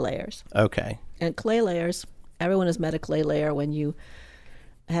clay layers. Okay. And clay layers, everyone has met a clay layer when you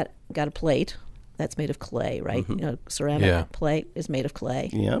got a plate that's made of clay, right? Ceramic plate is made of clay.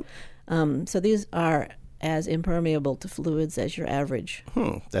 Yep. So these are as impermeable to fluids as your average.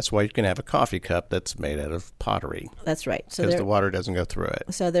 That's why you can have a coffee cup that's made out of pottery. That's right. So because the water doesn't go through it.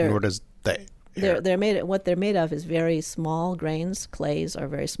 So nor does the air. They're made. What they're made of is very small grains. Clays are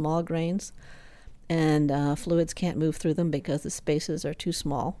very small grains, and fluids can't move through them because the spaces are too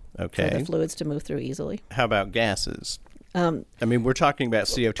small for the fluids to move through easily. How about gases? I mean, we're talking about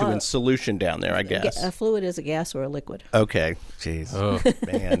CO2 in solution down there, I guess. A fluid is a gas or a liquid. Okay. Jeez. Oh,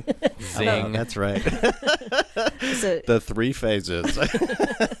 man. Zing. That's right. So, the 3 phases.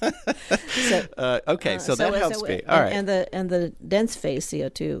 Okay, so that helps me. All right. And the dense phase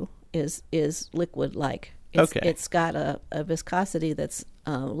CO2 is liquid-like. It's got a viscosity that's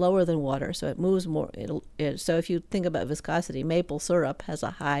lower than water, so it moves more. So if you think about viscosity, maple syrup has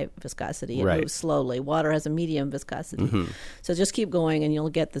a high viscosity. It moves slowly. Water has a medium viscosity. So just keep going, and you'll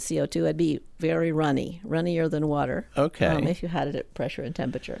get the CO2. It'd be very runnier than water. Okay. If you had it at pressure and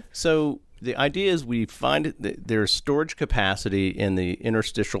temperature. So the idea is we find that there's storage capacity in the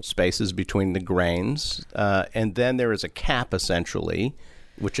interstitial spaces between the grains, and then there is a cap, essentially,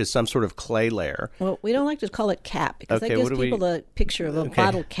 which is some sort of clay layer. Well, we don't like to call it cap because that gives people the picture of a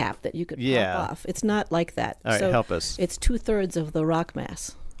bottle cap that you could pop off. It's not like that. All right, help us. It's 2/3 of the rock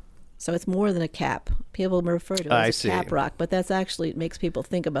mass. So it's more than a cap. People refer to it as a cap rock, but that's actually, it makes people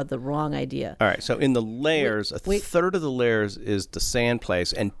think about the wrong idea. All right, so in the layers, a third of the layers is the sand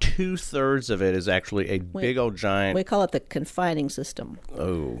place, and 2/3 of it is actually a big old giant... We call it the confining system.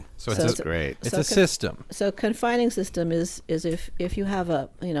 Oh, so it's great. It's a system. So confining system is if you have a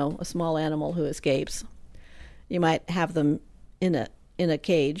small animal who escapes, you might have them in a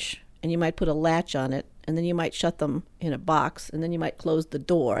cage, and you might put a latch on it, and then you might shut them in a box, and then you might close the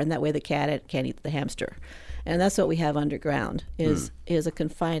door, and that way the cat can't eat the hamster. And that's what we have underground is a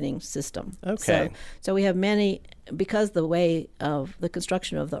confining system. Okay. So we have many, because the way of the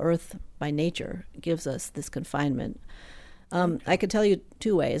construction of the earth by nature gives us this confinement. I can tell you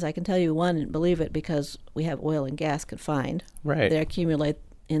 2 ways. I can tell you one, believe it, because we have oil and gas confined. Right. They accumulate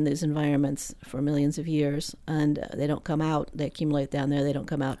in these environments for millions of years, and they don't come out. They accumulate down there. They don't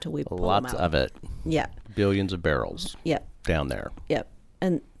come out till we pull them out. Lots of it. Yeah. Billions of barrels. Yep. Down there. Yep.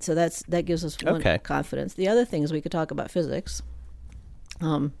 And so that gives us one confidence. The other thing is we could talk about physics.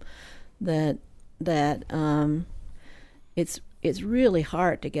 It's really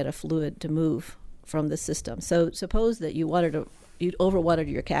hard to get a fluid to move from the system. So suppose that you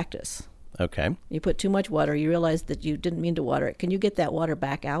overwatered your cactus. Okay. You put too much water. You realize that you didn't mean to water it. Can you get that water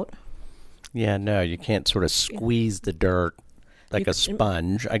back out? Yeah, no, you can't sort of squeeze the dirt like a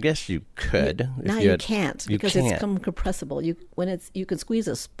sponge. I guess you could. You can't because it's compressible. You can squeeze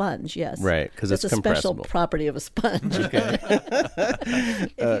a squeeze, yes. Right, because it's compressible. A special property of a sponge. Okay.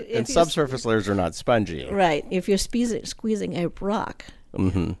 And subsurface layers are not spongy. Right. If you're squeezing a rock.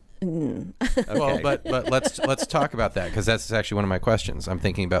 Mm-hmm. Okay. Well, but let's talk about that, because that's actually one of my questions. I'm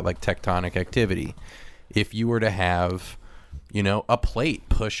thinking about like tectonic activity. If you were to have, a plate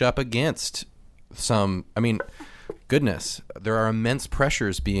push up against some, goodness, there are immense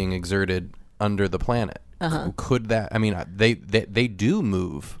pressures being exerted under the planet. Could that? They do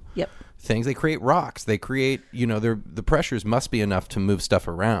move. Yep. Things. They create rocks. They create. The pressures must be enough to move stuff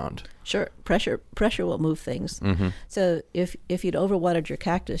around. Sure, pressure will move things. Mm-hmm. So if you'd overwatered your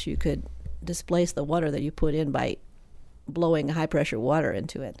cactus, you could displace the water that you put in by blowing high pressure water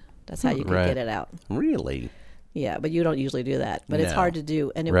into it. That's how you could get it out. Really? Yeah, but you don't usually do that. But it's hard to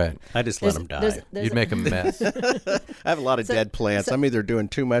do. And I just let them die. You'd make a mess. I have a lot of dead plants. I'm either doing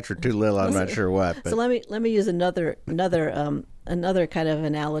too much or too little. I'm not sure what. But. So let me use another kind of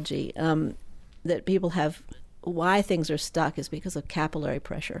analogy that people have. Why things are stuck is because of capillary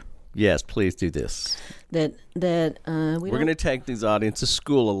pressure. Yes, please do this. We're We're going to take these audience to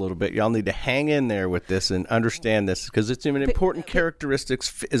school a little bit. Y'all need to hang in there with this and understand this because it's an important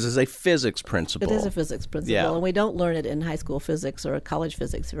characteristics. This is a physics principle. It is a physics principle, Yeah. and we don't learn it in high school physics or college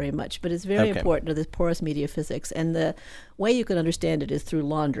physics very much, but it's very important to this porous media physics. And the way you can understand it is through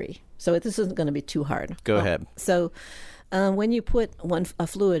laundry. So this isn't going to be too hard. Go ahead. So when you put a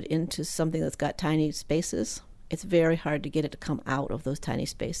fluid into something that's got tiny spaces, it's very hard to get it to come out of those tiny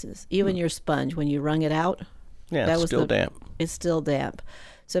spaces. Even your sponge, when you wrung it out, Yeah, it's still damp. It's still damp.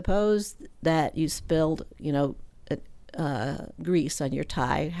 Suppose that you spilled, grease on your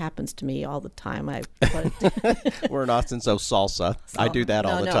tie. It happens to me all the time. We're in Austin, so salsa. I do that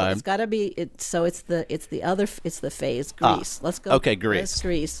all the time. It's got to be. It's the phase grease. Let's go. Okay, grease. Let's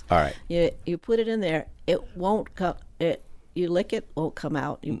grease. All right. You put it in there. It won't come. You lick it, won't come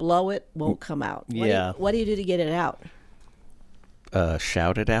out. You blow it, won't come out. What do you do to get it out?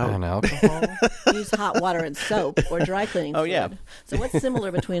 Shout it out. And alcohol. Use hot water and soap or dry cleaning fluid. yeah. So what's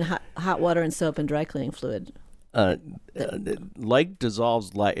similar between hot water and soap and dry cleaning fluid? Like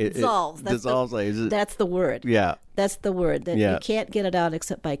dissolves like it Dissolves. dissolves like. That's the word. Yeah. That's the word. That Yeah. You can't get it out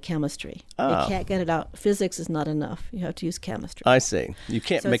except by chemistry. You can't get it out. Physics is not enough. You have to use chemistry. I see. You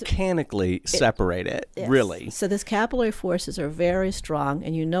can't So it's- mechanically separate it, Yes. really. So these capillary forces are very strong,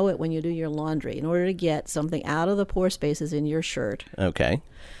 and you know it when you do your laundry. In order to get something out of the pore spaces in your shirt, Okay.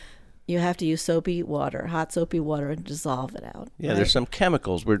 you have to use hot soapy water, and dissolve it out. Yeah, right? there's some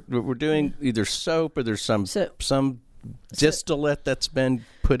chemicals. We're doing either soap or there's some distillate that's been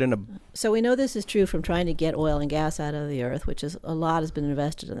put in a. So we know this is true from trying to get oil and gas out of the earth, which is a lot has been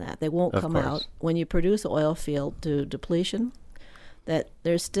invested in that. They won't come course. out when you produce an oil field to depletion. That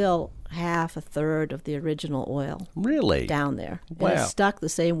there's still a third of the original oil Really? down there. And Wow. it's stuck the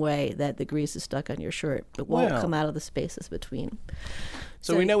same way that the grease is stuck on your shirt. It won't Wow. come out of the spaces between.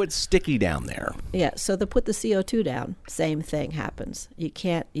 So we know it's sticky down there. Yeah, so to put the CO2 down, same thing happens. You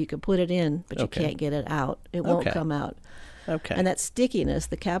can put it in, but you Okay. can't get it out. It won't Okay. come out. Okay. And that stickiness,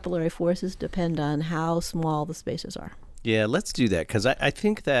 the capillary forces depend on how small the spaces are. Yeah, let's do that because I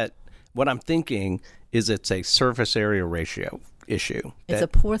think that what I'm thinking is it's a surface area ratio issue. It's a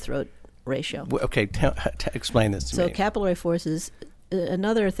pore throat ratio. Okay, explain this to So me. capillary forces.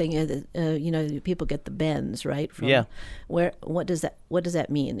 Another thing is, people get the bends, right? Yeah. What does that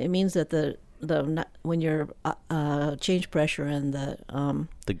mean? It means that when your change pressure and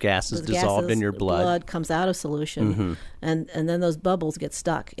The gas is the dissolved gases, in your blood. comes out of solution, and then those bubbles get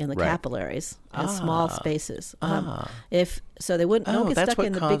stuck in the Right. capillaries in small spaces. If so, they don't get that's stuck what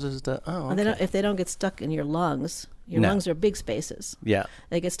in the causes big. the. Oh, They don't, okay. if they don't get stuck in your lungs, No. lungs are big spaces. Yeah.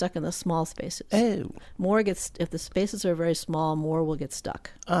 They get stuck in the small spaces. Oh. If the spaces are very small, more will get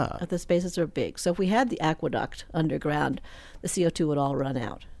stuck. If the spaces are big. So if we had the aqueduct underground, the CO2 would all run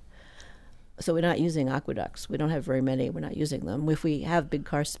out. So we're not using aqueducts. We don't have very many. We're not using them. If we have big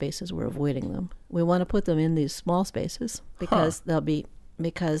car spaces, we're avoiding them. We want to put them in these small spaces because they'll be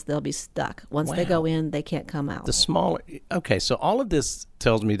stuck. Once they go in, they can't come out. The smaller. Okay, so all of this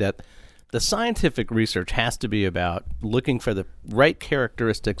tells me that the scientific research has to be about looking for the right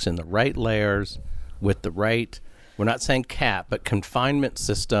characteristics in the right layers with the right, we're not saying cap, but confinement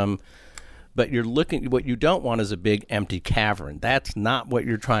system. But what you don't want is a big empty cavern. That's not what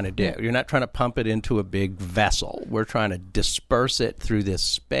you're trying to do. You're not trying to pump it into a big vessel. We're trying to disperse it through this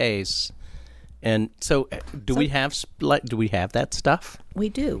space. And so do we have that stuff? We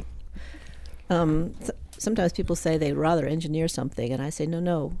do. Sometimes people say they'd rather engineer something, and I say,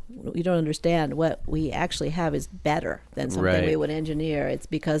 no, you don't understand. What we actually have is better than something Right. we would engineer. It's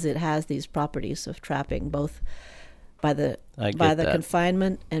because it has these properties of trapping both by the that.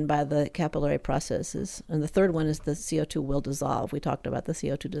 confinement and by the capillary processes. And the third one is the CO2 will dissolve. We talked about the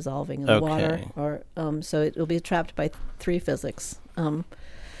CO2 dissolving in the water, or so it will be trapped by three physics.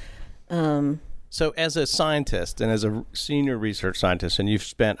 So as a scientist and as a senior research scientist, and you've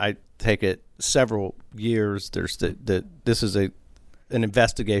spent, I take it, several years, there's this is an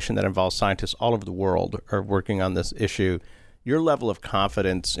investigation that involves scientists all over the world are working on this issue. Your level of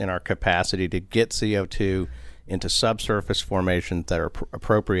confidence in our capacity to get CO2 into subsurface formations that are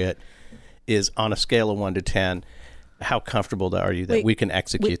appropriate is on a scale of 1 to 10. How comfortable are you that we can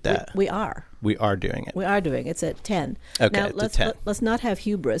execute that? We are. We are doing it. We are doing it. It's at 10. Okay, now, it's at 10. Let's not have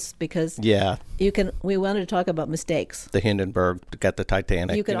hubris because Yeah. we wanted to talk about mistakes. The Hindenburg got the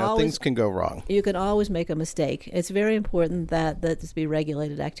Titanic. You can always- things can go wrong. You can always make a mistake. It's very important that this be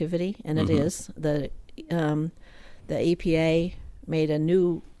regulated activity, and it is. The EPA made a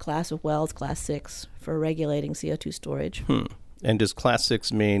new class of wells, Class 6, for regulating CO2 storage. And does Class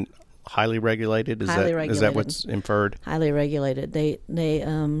 6 mean highly regulated? Is Highly that regulated. what's inferred? Highly regulated. They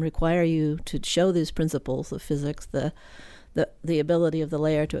require you to show these principles of physics, the ability of the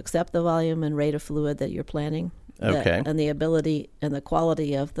layer to accept the volume and rate of fluid that you're planning. Okay. And the ability and the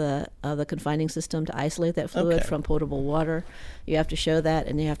quality of the confining system to isolate that fluid Okay. from potable water. You have to show that,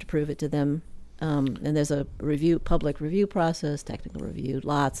 and you have to prove it to them. And there's a public review process, technical review,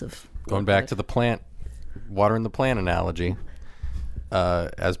 lots of Going back to the plant, water in the plant analogy,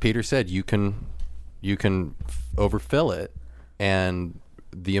 as Peter said, you can overfill it, and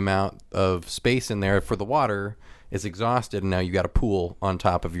the amount of space in there for the water is exhausted, and now you got a pool on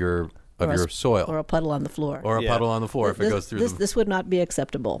top of your soil, or a puddle on the floor. or a puddle on the floor if it goes through This would not be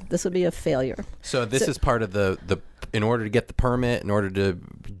acceptable. This would be a failure. So this is part of the in order to get the permit, in order to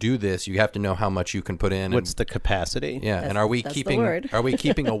do this, you have to know how much you can put in. What's the capacity? Yeah, and are we that's the keeping word. are we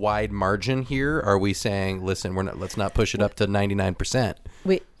keeping a wide margin here? Are we saying, listen, let's not push it up to 99%?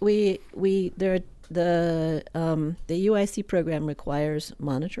 The UIC program requires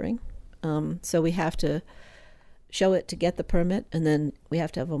monitoring, so we have to show it to get the permit, and then we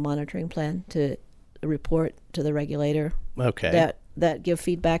have to have a monitoring plan to report to the regulator. Okay. That give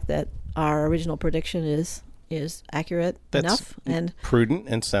feedback that our original prediction is accurate That's enough and prudent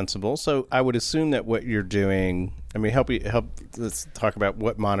and sensible. So I would assume that what you're doing, I mean, let's talk about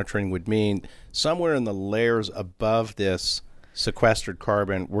what monitoring would mean. Somewhere in the layers above this sequestered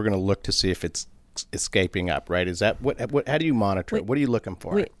carbon, we're going to look to see if it's escaping up, right? Is that what how do you monitor it? What are you looking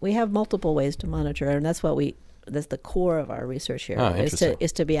for? we have multiple ways to monitor, and that's the core of our research here. Interesting.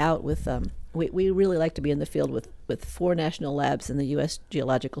 is to be out with we really like to be in the field with 4 national labs in the U.S.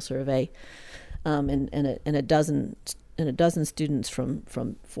 Geological Survey, and a dozen students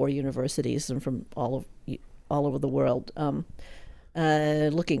from 4 universities and from all over the world,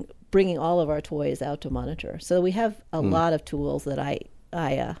 bringing all of our toys out to monitor. So we have a lot of tools that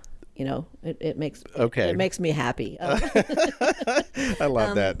it makes me happy. I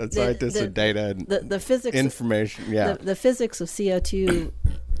love that. That's scientists and data and the physics information. Yeah. The physics of CO2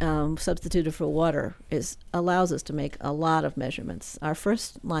 substituted for water allows us to make a lot of measurements. Our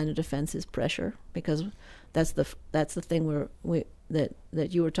first line of defense is pressure, because that's the thing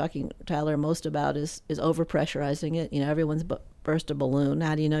that you were talking, Tyler, most about is overpressurizing it. Everyone's burst a balloon.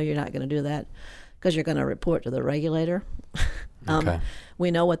 How do you know you're not going to do that? Because you're going to report to the regulator. Okay. We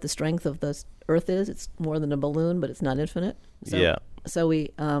know what the strength of the Earth is. It's more than a balloon, but it's not infinite. So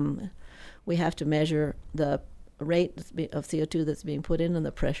we have to measure the rate of CO2 that's being put in and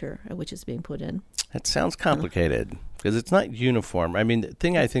the pressure at which it's being put in. It sounds complicated because it's not uniform. I mean, the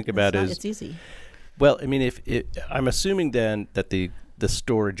thing I think about it's easy. Well, I mean, I'm assuming then that the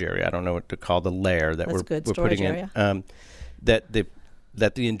storage area, I don't know what to call the layer that we're putting area. in, that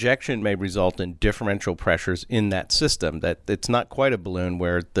the injection may result in differential pressures in that system, that it's not quite a balloon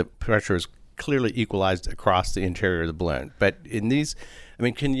where the pressure is clearly equalized across the interior of the balloon. But in these, I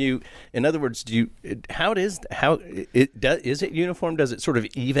mean, in other words, is it uniform? Does it sort of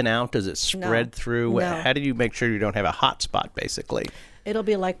even out? Does it spread through? No. How do you make sure you don't have a hot spot, basically? It'll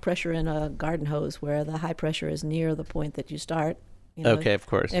be like pressure in a garden hose, where the high pressure is near the point that you start. Okay, of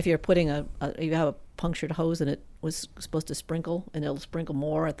course. If you're putting you have a punctured hose and it was supposed to sprinkle, and it'll sprinkle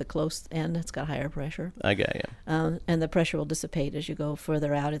more at the close end, it's got higher pressure. I get you. And the pressure will dissipate as you go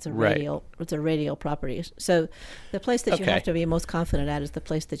further out. It's a Right. radial property. So the place that you have to be most confident at is the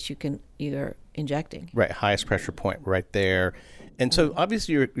place that you're injecting. Right, highest pressure point right there. And so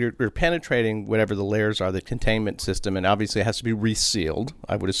obviously you're penetrating whatever the layers are, the containment system, and obviously it has to be resealed.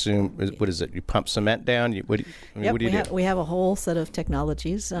 I would assume, what is it? You pump cement down? What do you do? We have a whole set of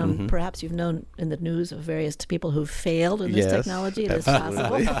technologies. Perhaps you've known in the news of various people who've failed in this technology. It is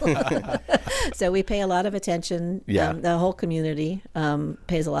possible. So we pay a lot of attention. Yeah. The whole community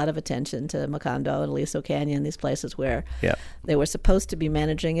pays a lot of attention to Macondo and Aliso Canyon, these places where they were supposed to be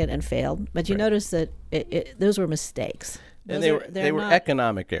managing it and failed. But you notice that those were mistakes. And they were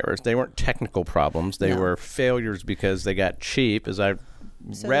economic errors. They weren't technical problems. They were failures because they got cheap. As I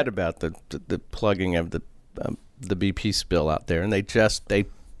read about the plugging of the BP spill out there, and they didn't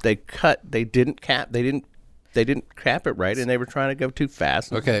cap it right, and they were trying to go too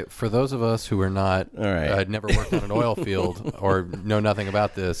fast. Okay, for those of us who are not never worked on an oil field or know nothing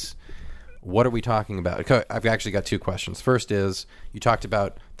about this, what are we talking about? Okay, I've actually got 2 questions. First is, you talked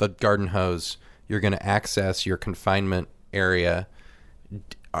about the garden hose. You're going to access your confinement area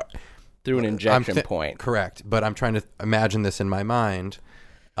through an injection point. Correct. But I'm trying to imagine this in my mind.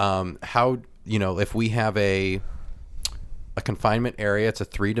 How, if we have a confinement area, it's a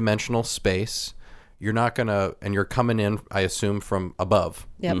 3-dimensional space. You're not going to, and you're coming in, I assume, from above.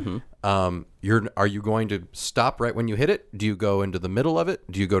 Yep. Mm-hmm. are you going to stop right when you hit it? Do you go into the middle of it?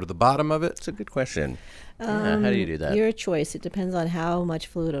 Do you go to the bottom of it? It's a good question. How do you do that? Your choice. It depends on how much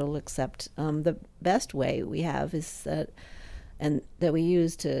fluid it'll accept. The best way we have is that we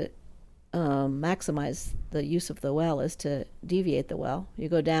use to maximize the use of the well is to deviate the well. You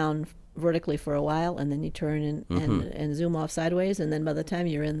go down vertically for a while, and then you turn and zoom off sideways, and then by the time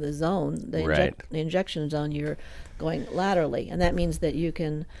you're in the zone, the injection zone, you're going laterally, and that means that you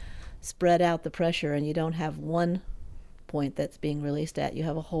can spread out the pressure, and you don't have one point that's being released at. You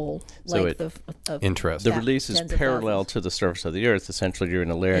have a whole length of interesting. The release is parallel to the surface of the Earth. Essentially, you're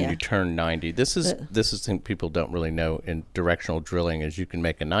in a layer and you turn 90. This is something people don't really know in directional drilling is you can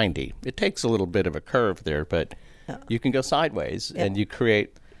make a 90. It takes a little bit of a curve there, but you can go sideways and you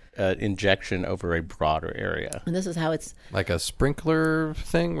create injection over a broader area. And this is how it's like a sprinkler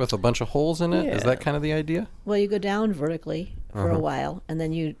thing with a bunch of holes in it. Is that kind of the idea? Well, you go down vertically for a while, and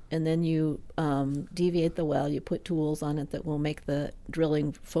then you deviate the well. You put tools on it that will make the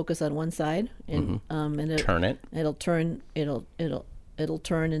drilling focus on one side, and turn it. It'll turn. It'll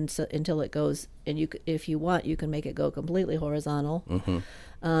turn until it goes. And if you want, you can make it go completely horizontal.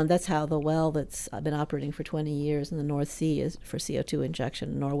 That's how the well that's been operating for 20 years in the North Sea is for CO2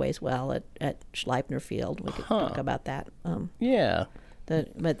 injection. Norway's well at Schleipner Field. We could talk about that.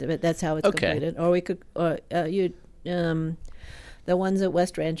 But that's how it's completed. Or we could, the ones at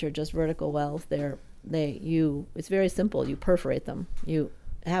West Ranch are just vertical wells. It's very simple. You perforate them. You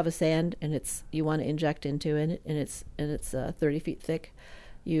have a sand, and you want to inject into it, and it's 30 feet thick.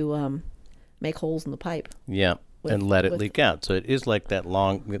 You make holes in the pipe. Yeah. And let it leak out. So it is like that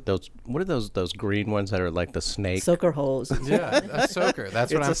long, what are those green ones that are like the snake? Soaker hose. Yeah, a soaker.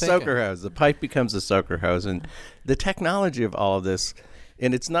 That's what I'm thinking. It's a soaker hose. The pipe becomes a soaker hose. And the technology of all of this,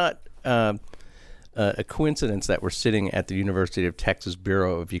 and it's not a coincidence that we're sitting at the University of Texas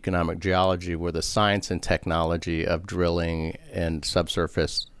Bureau of Economic Geology, where the science and technology of drilling and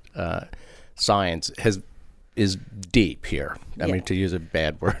subsurface science is deep here. I mean, to use a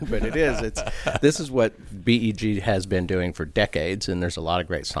bad word, but it is. This is what BEG has been doing for decades, and there's a lot of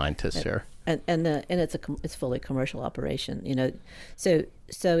great scientists here. And it's fully commercial operation. So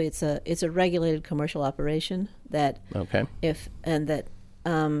it's a regulated commercial operation that that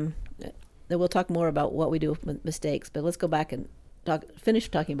we'll talk more about what we do with mistakes. But let's go back and finish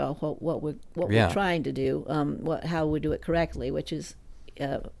talking about what we're trying to do, how we do it correctly, which is.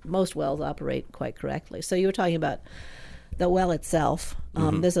 Most wells operate quite correctly. So you were talking about the well itself.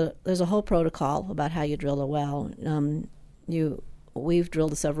 There's a whole protocol about how you drill a well. We've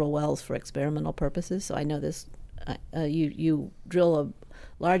drilled several wells for experimental purposes, so I know this. You drill a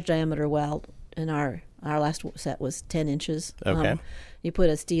large diameter well, and our last set was 10 inches. Okay. You put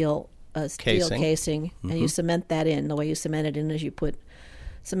a steel casing, and you cement that in. The way you cement it in is you put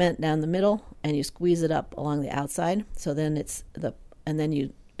cement down the middle, and you squeeze it up along the outside. So then and then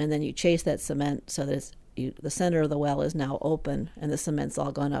you chase that cement so that the center of the well is now open, and the cement's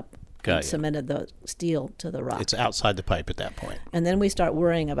all gone up. Cemented the steel to the rock. It's outside the pipe at that point. And then we start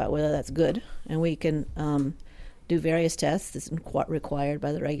worrying about whether that's good, and we can do various tests. It's required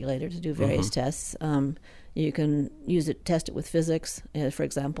by the regulator to do various tests. You can test it with physics. For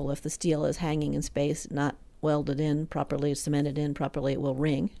example, if the steel is hanging in space, not welded in properly, cemented in properly, it will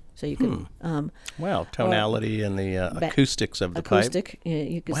ring. So you can tonality and the acoustics of the pipe.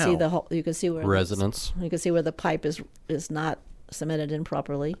 You can see you can see where resonance. You can see where the pipe is not cemented in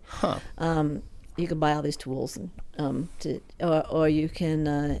properly. You can buy all these tools, or you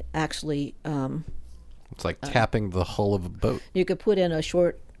can actually. It's like tapping the hull of a boat. You could put in a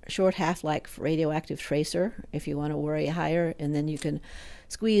short half-life radioactive tracer if you want to worry higher, and then you can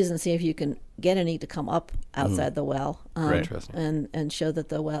squeeze and see if you can get any to come up outside the well, and show that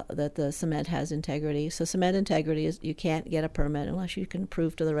the cement has integrity. So cement integrity is, you can't get a permit unless you can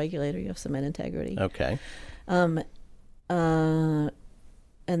prove to the regulator you have cement integrity. Okay. And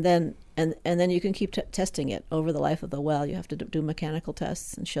then you can keep testing it over the life of the well. You have to do mechanical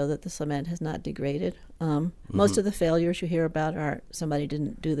tests and show that the cement has not degraded. Most of the failures you hear about are somebody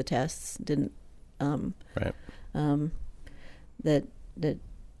didn't do the tests, that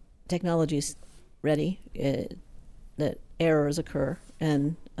technology's ready, that errors occur,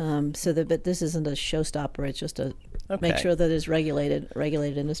 and but this isn't a showstopper. It's just a make sure that it's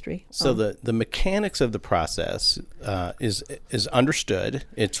regulated industry. So the mechanics of the process is understood.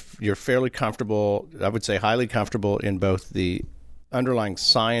 You're fairly comfortable, I would say highly comfortable, in both the underlying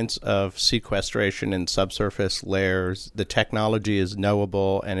science of sequestration and subsurface layers. The technology is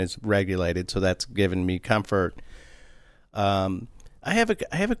knowable and is regulated, so that's given me comfort. I have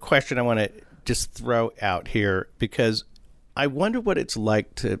a question I want to just throw out here, because I wonder what it's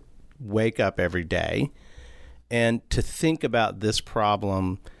like to wake up every day and to think about this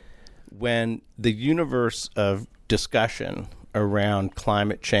problem when the universe of discussion around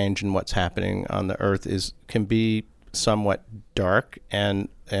climate change and what's happening on the Earth can be somewhat dark and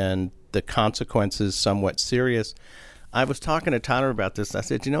the consequences somewhat serious. I was talking to Tyler about this. I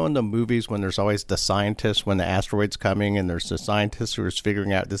said, in the movies when there's always the scientists, when the asteroid's coming and there's the scientists who are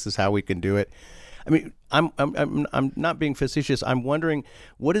figuring out this is how we can do it. I mean, I'm not being facetious. I'm wondering,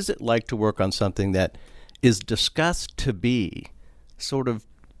 what is it like to work on something that is discussed to be sort of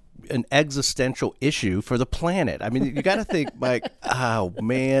an existential issue for the planet? I mean, you got to think like, oh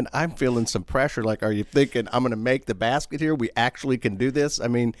man, I'm feeling some pressure. Like, are you thinking I'm going to make the basket here? We actually can do this. I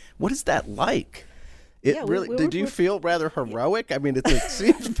mean, what is that like? Did you feel rather heroic? I mean, it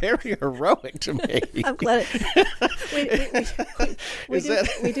seems very heroic to me. I'm glad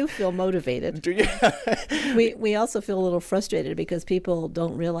we do feel motivated. Do you? we also feel a little frustrated because people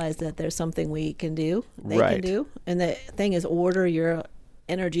don't realize that there's something we can do. They Right. can do, and the thing is, order your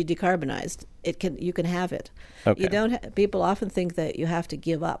energy decarbonized. You can have it. Okay. You don't. People often think that you have to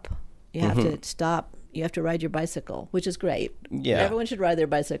give up. You have to stop. You have to ride your bicycle, which is great. Yeah. Everyone should ride their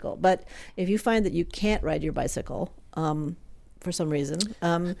bicycle. But if you find that you can't ride your bicycle for some reason,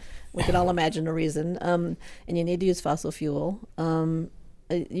 we can all imagine a reason, and you need to use fossil fuel,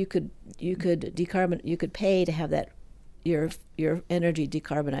 you could pay to have that your energy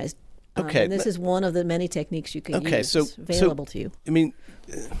decarbonized. Okay, and this is one of the many techniques you can use available to you. I mean,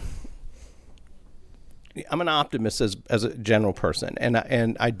 I'm an optimist as a general person,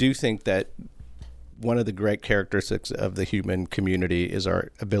 and I do think that one of the great characteristics of the human community is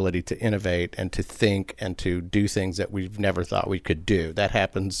our ability to innovate and to think and to do things that we've never thought we could do. That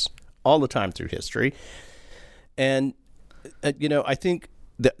happens all the time through history. And, I think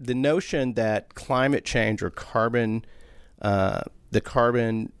the notion that climate change or the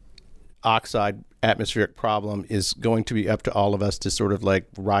carbon oxide atmospheric problem is going to be up to all of us to sort of like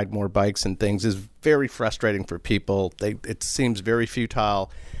ride more bikes and things is very frustrating for people. It seems very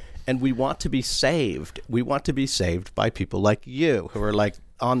futile. And we want to be saved. We want to be saved by people like you who are like,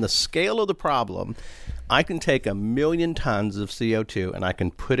 on the scale of the problem, I can take 1 million tons of CO2 and I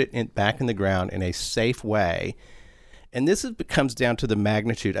can put it back in the ground in a safe way. And this comes down to the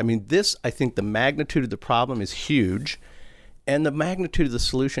magnitude. I mean, I think the magnitude of the problem is huge and the magnitude of the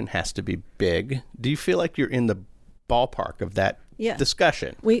solution has to be big. Do you feel like you're in the ballpark of that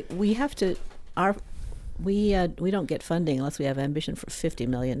discussion? We have to... We don't get funding unless we have ambition for 50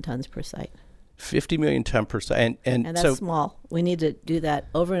 million tons per site. 50 million ton per site, and that's so small. We need to do that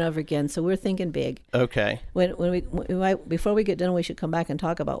over and over again. So we're thinking big. Okay. Before we get done, we should come back and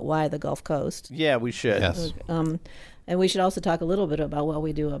talk about why the Gulf Coast. Yeah, we should. Yes. And we should also talk a little bit about what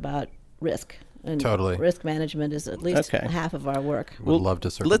we do about risk. And Totally. risk management is at least half of our work. Would love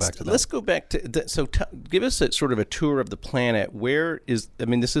to circle back to that. Let's go back to give us sort of a tour of the planet.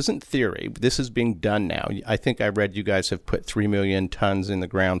 This isn't theory. This is being done now. I think I read you guys have put 3 million tons in the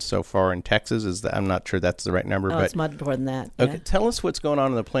ground so far in Texas. I'm not sure that's the right number. But it's much more than that. Okay, Yeah. tell us what's going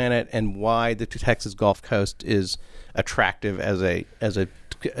on the planet and why the Texas Gulf Coast is attractive as a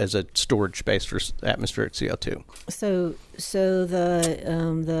storage space for atmospheric CO2. So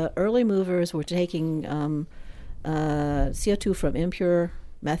the early movers were taking CO2 from impure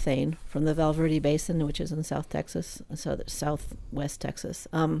methane from the Val Verde Basin, which is in South Texas, so southwest Texas.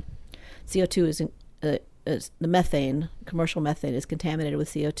 CO2 is the methane, commercial methane, is contaminated with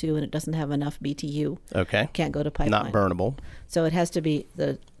CO2, and it doesn't have enough BTU. Okay. Can't go to pipeline. Not burnable. So it has to be,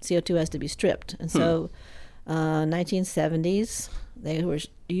 the CO2 has to be stripped. And so 1970s, they were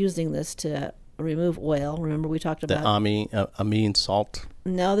using this to remove oil. Remember we talked about the amine salt.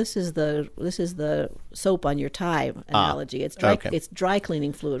 No, this is the soap on your tie analogy. It's dry. Okay. It's dry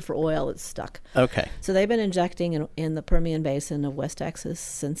cleaning fluid for oil that's stuck. Okay. So they've been injecting in the Permian Basin of West Texas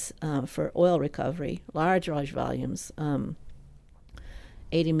since for oil recovery, large volumes,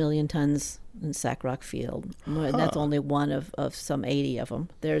 80 million tons in Sack Rock Field. And that's only one of some 80 of them.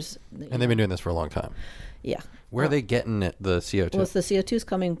 And they've been doing this for a long time. Yeah. Where are they getting it, the CO2? Well, the CO2 is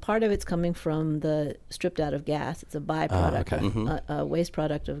coming. Part of it's coming from the stripped out of gas. It's a byproduct, a waste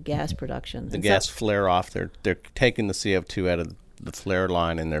product of gas production. The gas flare off. They're taking the CO2 out of the flare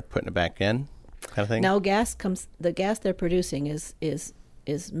line and they're putting it back in, kind of thing. No, the gas they're producing is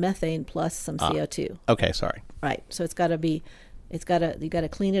methane plus some CO2. Okay, sorry. Right. So you got to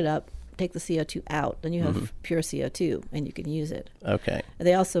clean it up, take the CO2 out, then you have pure CO2 and you can use it. Okay.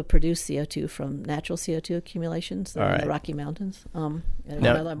 They also produce CO2 from natural CO2 accumulations in the Rocky Mountains.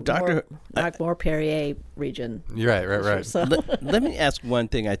 Now, Dr. Moore-Perrier region. Right. So. Let me ask one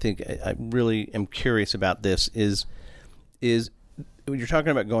thing. I think I really am curious about this is you're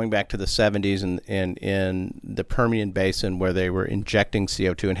talking about going back to the 70s and in the Permian Basin where they were injecting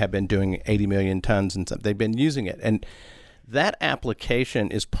CO2 and have been doing 80 million tons and stuff. They've been using it. And that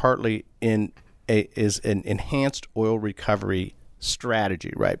application is partly is an enhanced oil recovery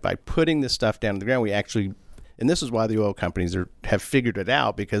strategy, right? By putting this stuff down to the ground, we actually, and this is why the oil companies have figured it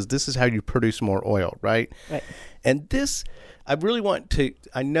out, because this is how you produce more oil, right? Right. And this, I really want to,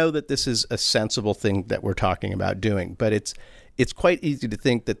 I know that this is a sensible thing that we're talking about doing, but it's quite easy to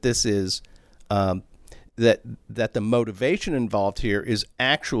think that this is, that the motivation involved here is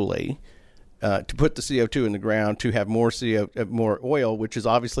actually to put the CO2 in the ground to have more more oil, which is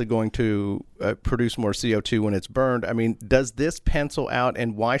obviously going to produce more CO2 when it's burned. I mean, does this pencil out,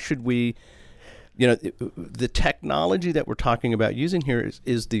 and why should we, the technology that we're talking about using here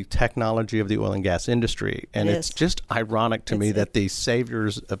is the technology of the oil and gas industry. And Yes. it's just ironic to me that the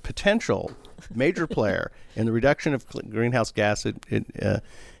saviors of potential major player in the reduction of greenhouse gas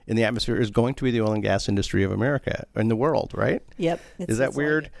in the atmosphere is going to be the oil and gas industry of America and the world, right? Yep. Is that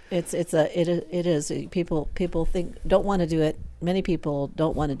weird? It is. People don't want to do it. Many people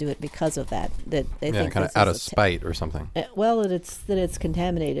don't want to do it because of that. That they think kind of out of spite or something. Well, it's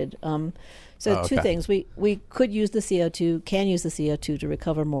contaminated. So two things. We could use the CO2, can use the CO2 to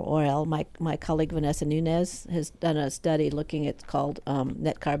recover more oil. My colleague Vanessa Nunez has done a study looking at called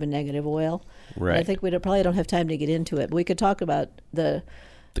net carbon negative oil. Right. And I think we probably don't have time to get into it, but we could talk about the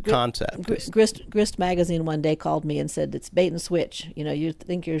concept. Grist magazine one day called me and said it's bait and switch. You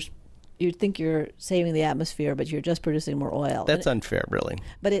think you're saving the atmosphere, but you're just producing more oil. That's unfair, really.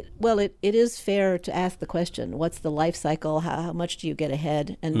 But it is fair to ask the question: what's the life cycle? How much do you get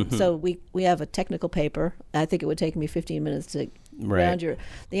ahead? And so we have a technical paper. I think it would take me 15 minutes to ground your.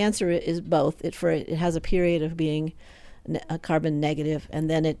 The answer is both. It has a period of being carbon negative, and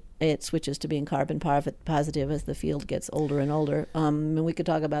then it switches to being carbon positive as the field gets older and older. And we could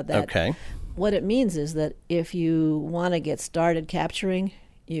talk about that. Okay. What it means is that if you want to get started capturing,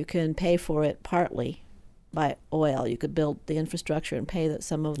 you can pay for it partly by oil. You could build the infrastructure and pay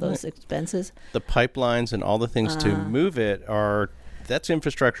some of those expenses. The pipelines and all the things to move it that's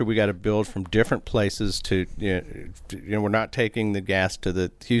infrastructure we got to build from different places to we're not taking the gas to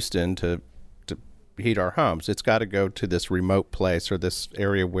the Houston to heat our homes. It's got to go to this remote place or this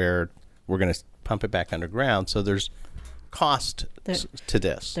area where we're going to pump it back underground. So there's cost to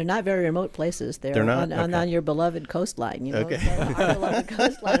this. They're not very remote places. They're not? on your beloved coastline. Okay. So our beloved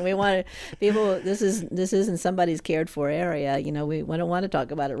coastline. We want people. This isn't somebody's cared for area. We don't want to talk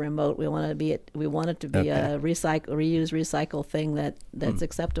about it remote. We want it to be a reuse, recycle thing that's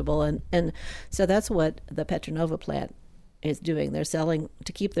acceptable. And so that's what the Petronova plant is doing. They're selling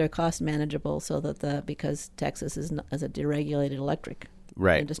to keep their costs manageable, so that because Texas is a deregulated electric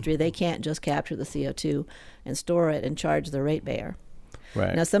industry, they can't just capture the CO2 and store it and charge the ratepayer.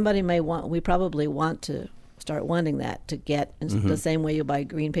 Right. Now, somebody we probably want to start wanting that to get the same way you buy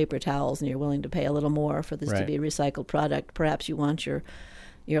green paper towels and you're willing to pay a little more for this to be a recycled product. Perhaps you want your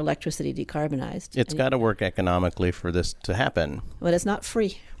electricity decarbonized. It's got to work economically for this to happen. But it's not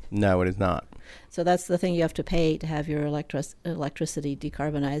free. No, it is not. So that's the thing, you have to pay to have your electricity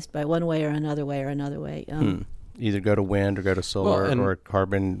decarbonized by one way or another way. Either go to wind or go to solar or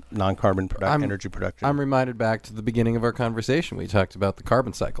non-carbon energy production. I'm reminded back to the beginning of our conversation. We talked about the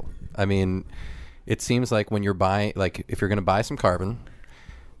carbon cycle. I mean, it seems like when you're buying, like if you're going to buy some carbon,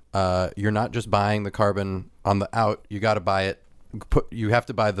 you're not just buying the carbon on the out. You got to buy it. You have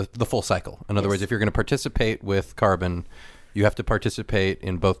to buy the full cycle. In other words, if you're going to participate with carbon, you have to participate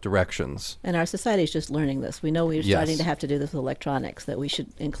in both directions. And our society is just learning this. We know we're starting to have to do this with electronics, that we should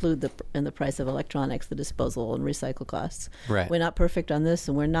include in the price of electronics the disposal and recycle costs. Right. We're not perfect on this,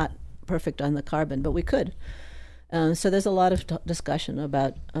 and we're not perfect on the carbon, but we could. So there's a lot of discussion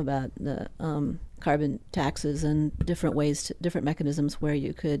about the carbon taxes and different ways, different mechanisms where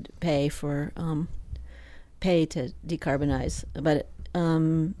you could pay to decarbonize. But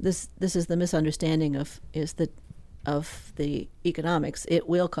this is the misunderstanding of the economics. It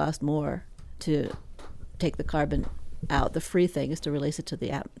will cost more to take the carbon out. The free thing is to release it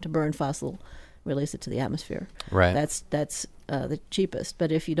to burn fossil, release it to the atmosphere. Right. That's the cheapest.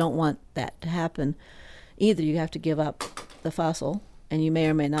 But if you don't want that to happen, either you have to give up the fossil, and you may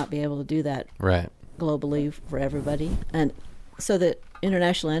or may not be able to do that globally for everybody. And so the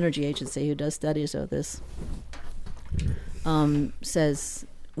International Energy Agency, who does studies of this, says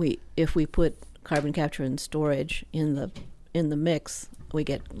if we put carbon capture and storage in the mix, we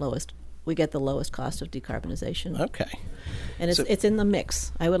get lowest we get the lowest cost of decarbonization. Okay. And it's in the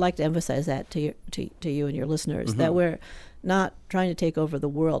mix. I would like to emphasize that to you and your listeners, that we're not trying to take over the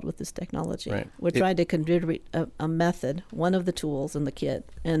world with this technology. Right. We're trying to contribute a method, one of the tools in the kit,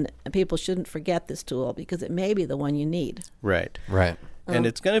 and people shouldn't forget this tool because it may be the one you need. Right. Right. And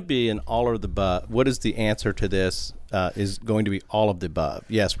it's going to be an all of the above. What is the answer to this? Is going to be all of the above.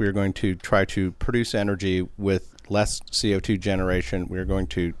 Yes, we are going to try to produce energy with less CO2 generation. We are going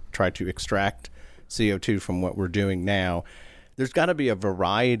to try to extract CO2 from what we're doing now. There's got to be a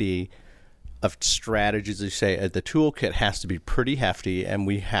variety of strategies. As you say, the toolkit has to be pretty hefty, and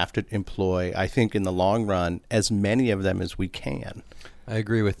we have to employ, I think, in the long run, as many of them as we can. I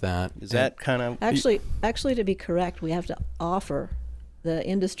agree with that. Is that kind of... Actually, to be correct, we have to offer the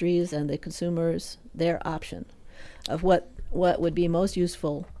industries and the consumers their option of what would be most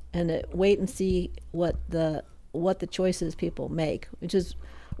useful, and wait and see what the choices people make, which is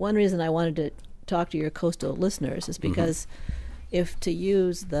one reason I wanted to talk to your coastal listeners, is because if to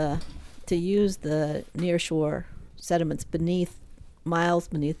use the nearshore sediments miles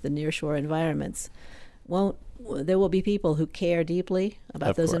beneath the nearshore environments, there will be people who care deeply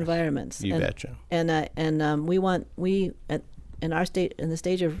about those environments. You betcha. And in our state, in the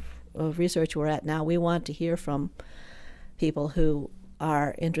stage of research we're at now, we want to hear from people who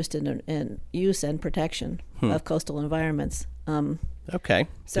are interested in use and protection of coastal environments. Okay.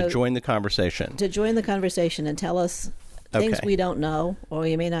 So to join the conversation. To join the conversation and tell us things we don't know or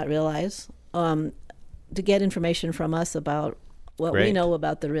you may not realize, to get information from us about what we know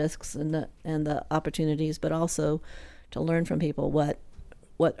about the risks and the opportunities, but also to learn from people what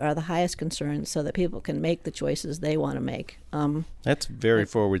are the highest concerns so that people can make the choices they want to make. That's very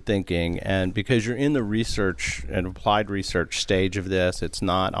forward thinking, and because you're in the research and applied research stage of this, it's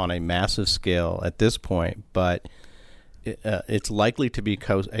not on a massive scale at this point, but it's likely to be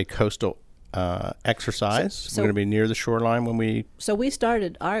a coastal exercise. So we're going to be near the shoreline when we... So we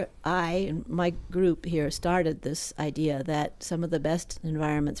started, I and my group here started this idea that some of the best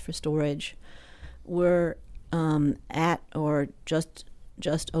environments for storage were at or just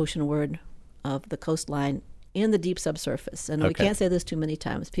oceanward of the coastline in the deep subsurface. And we can't say this too many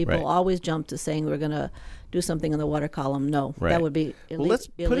times. People always jump to saying we're going to do something in the water column. No, that would be illegal. Well, let's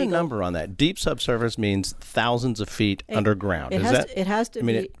put a number on that. Deep subsurface means thousands of feet underground. It has to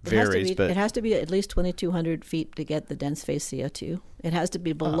be at least 2,200 feet to get the dense phase CO2. It has to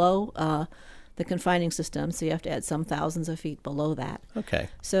be below the confining system, so you have to add some thousands of feet below that. Okay.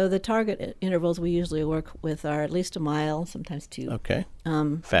 So the target intervals we usually work with are at least a mile, sometimes two. Okay.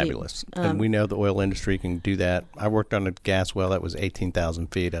 Fabulous. And we know the oil industry can do that. I worked on a gas well that was 18,000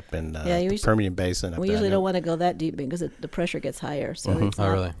 feet up in the Permian Basin. We usually don't want to go that deep because the pressure gets higher. So it's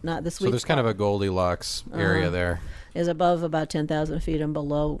not the sweet. So there's kind of a Goldilocks area there. Is above about 10,000 feet and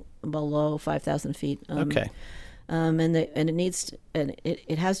below 5,000 feet. Okay.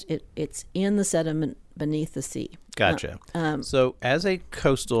 It's in the sediment beneath the sea. Gotcha. So as a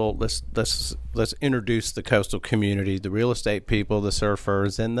coastal, let's introduce the coastal community, the real estate people, the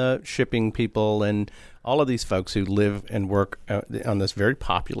surfers, and the shipping people, and all of these folks who live and work on this very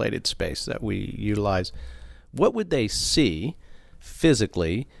populated space that we utilize. What would they see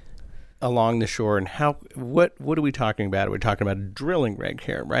physically along the shore, and what are we talking about? We're talking about a drilling rig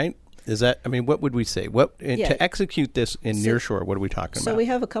here, right? Is that, what would we say? To execute this in nearshore, what are we talking about? So we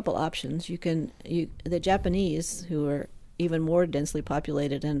have a couple options. The Japanese, who are even more densely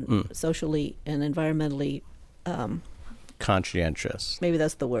populated and socially and environmentally conscientious. Maybe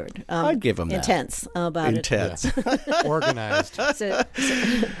that's the word. I'd give them intense that. About intense. It. Organized.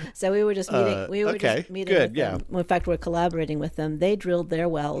 So we were just meeting. Just meeting good. With them. In fact, we're collaborating with them. They drilled their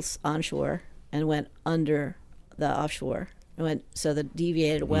wells onshore and went under the offshore. So the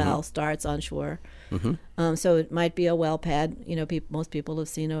deviated well starts onshore. So it might be a well pad. Most people have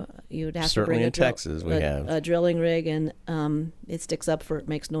seen you'd have certainly to bring in Texas we have a drilling rig, and it sticks up it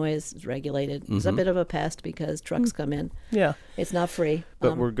makes noise. It's regulated. It's a bit of a pest because trucks come in. Yeah, it's not free.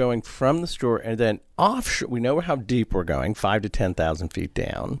 But we're going from the shore and then offshore. We know how deep we're going, 5,000 to 10,000 feet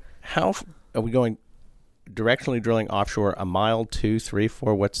down. How are we going? Directionally drilling offshore, a mile, 2, 3,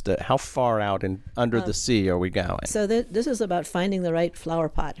 4. How far out and under the sea are we going? So this is about finding the right flower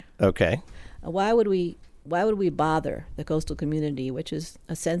pot. Okay. Why would we bother the coastal community, which is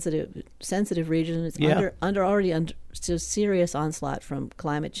a sensitive region? It's already under serious onslaught from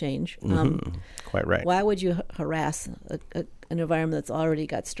climate change. Quite right. Why would you harass an environment that's already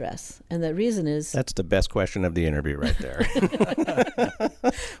got stress? And the reason is... That's the best question of the interview right there.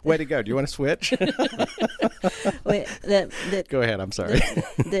 Way to go. Do you want to switch? Go ahead. I'm sorry.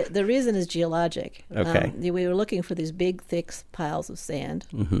 The reason is geologic. Okay. We were looking for these big, thick piles of sand.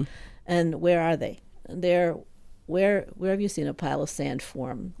 And where are they? They're where have you seen a pile of sand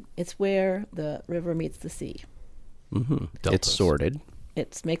form? It's where the river meets the sea. It's sorted.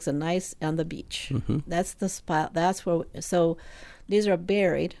 It makes a nice on the beach. Mm-hmm. That's the spot. That's where. So these are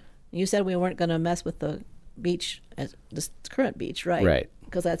buried. You said we weren't going to mess with the beach, the current beach, right? Right.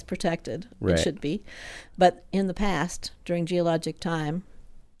 Because that's protected. Right. It should be. But in the past, during geologic time,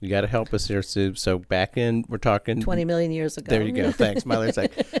 You got to help us here, Sue. So back in, we're talking 20 million years ago. There you go. Thanks, Miley.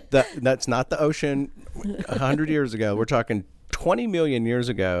 That's not the ocean 100 years ago. We're talking 20 million years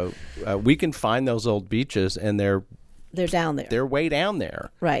ago. We can find those old beaches, and they're down there. They're way down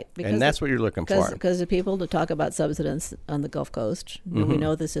there. Right. And that's what you're looking for. Because the people to talk about subsidence on the Gulf Coast, we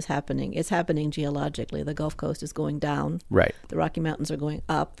know this is happening. It's happening geologically. The Gulf Coast is going down. Right. The Rocky Mountains are going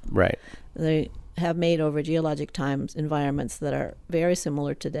up. Right. They have made over geologic times environments that are very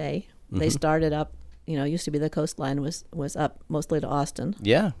similar today. They started up, used to be the coastline was up mostly to Austin.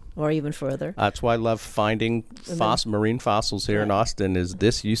 Yeah. Or even further. That's why I love finding marine fossils here in Austin. Is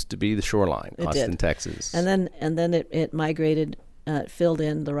this used to be the shoreline, Austin, Texas. And then it migrated, filled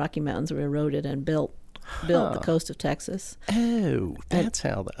in, the Rocky Mountains were eroded and built the coast of Texas. Oh, that's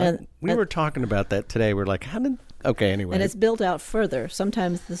how we were talking about that today. We're like, how did... Okay, anyway. And it's built out further.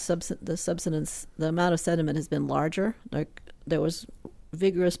 Sometimes the subsidence, the amount of sediment has been larger. Like there was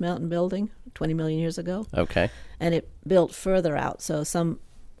vigorous mountain building 20 million years ago. Okay. And it built further out. So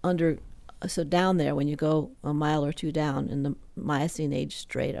down there, when you go a mile or two down in the Miocene age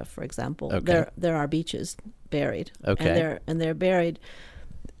strata, for example, there are beaches buried. Okay. And they're buried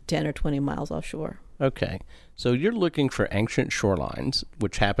 10 or 20 miles offshore. Okay. So you're looking for ancient shorelines,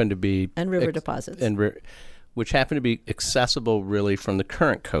 which happen to be... And river deposits. Which happen to be accessible really from the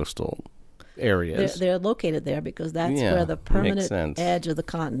current coastal areas. They're located there because that's where the permanent edge of the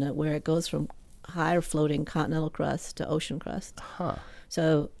continent, where it goes from higher floating continental crust to ocean crust. Huh.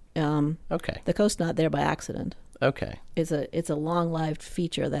 So the coast's not there by accident. Okay. It's a long-lived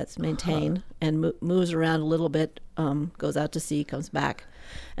feature that's maintained and moves around a little bit, goes out to sea, comes back.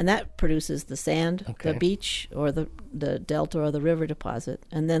 And that produces the sand, the beach, or the delta or the river deposit.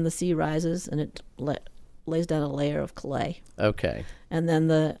 And then the sea rises and it lays down a layer of clay. Okay. And then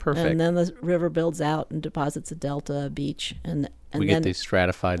the river builds out and deposits a delta, a beach, and we get these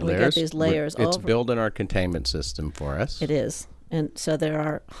stratified layers. We get these layers. It's building our containment system for us. It is, and so there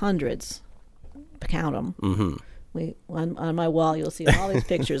are hundreds. Count them. Mm-hmm. On my wall, you'll see all these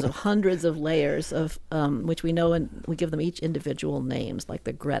pictures of hundreds of layers of which we know, and we give them each individual names, like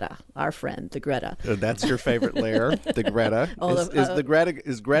the Greta, our friend, the Greta. That's your favorite layer, the Greta.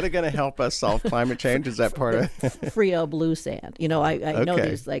 Is Greta going to help us solve climate change? Is that part of Frio blue sand? I know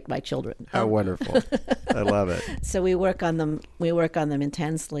these like my children. How wonderful! I love it. So we work on them. We work on them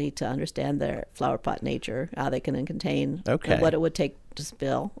intensely to understand their flower pot nature, how they can contain, and what it would take to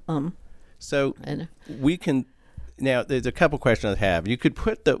spill. We can. Now, there's a couple questions I have. You could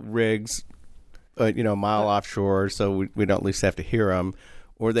put the rigs, a mile offshore, so we don't at least have to hear them,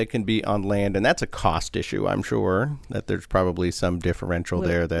 or they can be on land, and that's a cost issue. I'm sure that there's probably some differential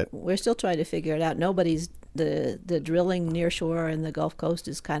there. That we're still trying to figure it out. The drilling near shore in the Gulf Coast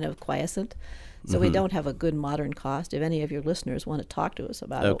is kind of quiescent, so we don't have a good modern cost. If any of your listeners want to talk to us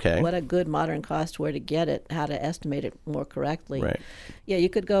about it, what a good modern cost, where to get it, how to estimate it more correctly. Right. Yeah, you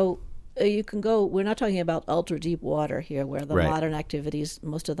could go. You can go. We're not talking about ultra deep water here, where the modern activities,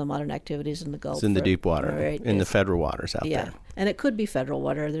 most of the modern activities in the Gulf, it's in the deep water, in the federal waters out there. Yeah, and it could be federal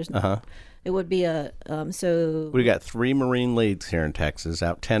water. There's it would be a we got 3 marine leagues here in Texas.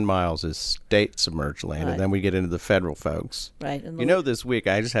 Out 10 miles is state submerged land, and then we get into the federal folks. Right. And this week,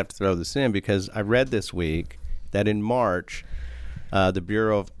 I just have to throw this in because I read this week that in March, the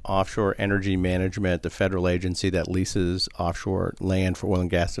Bureau of Offshore Energy Management, the federal agency that leases offshore land for oil and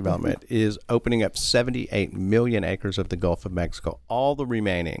gas development, is opening up 78 million acres of the Gulf of Mexico, all the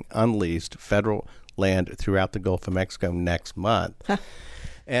remaining unleased federal land throughout the Gulf of Mexico next month.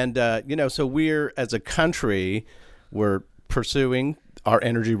 And, so we're, as a country, we're pursuing our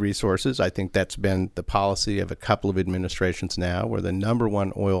energy resources. I think that's been the policy of a couple of administrations now. We're the number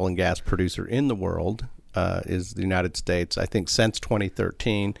one oil and gas producer in the world. Is the United States. I think since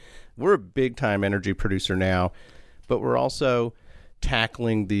 2013, we're a big-time energy producer now, but we're also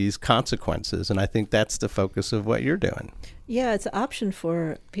tackling these consequences, and I think that's the focus of what you're doing. Yeah, it's an option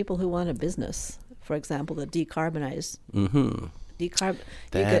for people who want a business, for example, to decarbonize. Mm-hmm. You could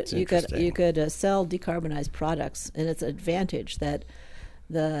sell decarbonized products, and it's an advantage that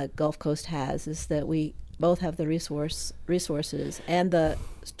the Gulf Coast has is that we both have the resources and the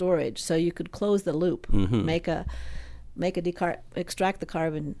storage, so you could close the loop, extract the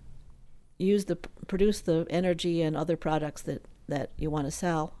carbon, produce the energy and other products that that you want to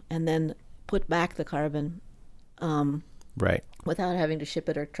sell, and then put back the carbon Right. without having to ship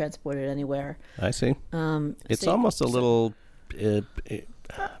it or transport it anywhere. I see. It's so- almost a little,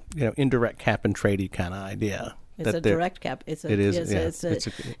 indirect cap and trade-y kind of idea. It's that a they're- direct cap. It's a, It is, It's, yeah.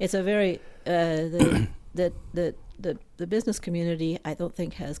 it's a very the business community, I don't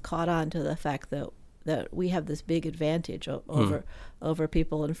think, has caught on to the fact that we have this big advantage over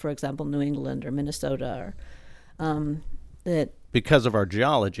people in, for example, New England or Minnesota, or that. Because of our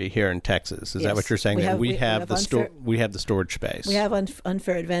geology here in Texas, is that Yes. what you're saying? We That have- we we have have the unfair- we have the storage space. We have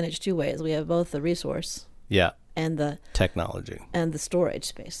unfair advantage two ways. We have both the resource Yeah, and the technology. storage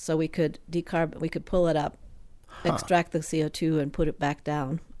space. So we could we could pull it up, extract the CO2, and put it back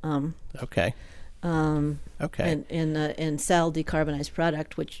down. Okay. Okay. And sell decarbonized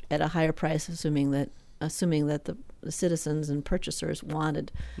product, which at a higher price, assuming that the citizens and purchasers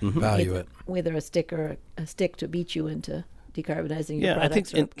wanted Value it. whether a stick to beat you into decarbonizing your Yeah, I think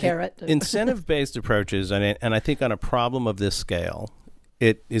products, or carrot. incentive-based approaches, and I think on a problem of this scale,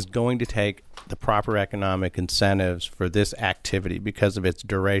 it is going to take the proper economic incentives for this activity because of its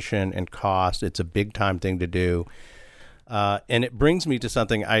duration and cost. It's a big-time thing to do, and it brings me to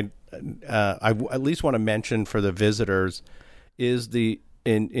something I at least want to mention for the visitors is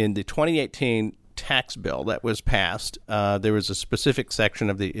in the 2018 tax bill that was passed. There was a specific section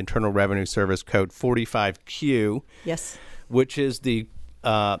of the Internal Revenue Service Code 45Q. Yes. Which is the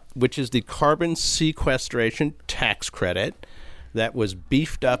carbon sequestration tax credit that was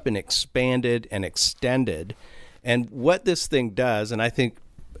beefed up and expanded and extended. And what this thing does, and I think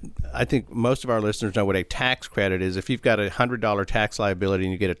most of our listeners know what a tax credit is. If you've got a $100 tax liability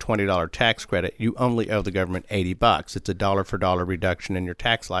and you get a $20 tax credit, you only owe the government $80. It's a dollar for dollar reduction in your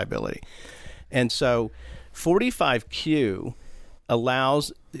tax liability. And so 45Q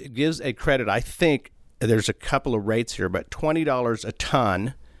gives a credit, I think, there's a couple of rates here, but $20 a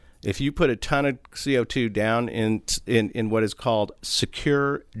ton. If you put a ton of CO2 down in what is called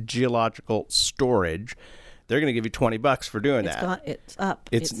secure geological storage, they're going to give you $20 for doing that. It's up.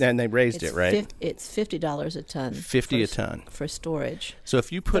 And they raised it, right? It's $50 a ton. $50 a ton for storage. So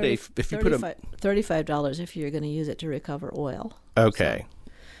if you put $35 if you're going to use it to recover oil. Okay,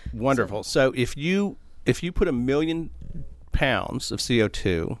 wonderful. So if you put 1 million pounds of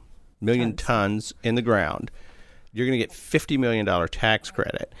CO2, million tons in the ground, you're going to get $50 million tax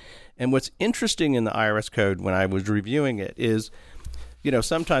credit. And what's interesting in the IRS code when I was reviewing it is,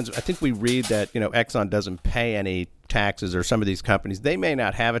 sometimes I think we read that, Exxon doesn't pay any taxes, or some of these companies, they may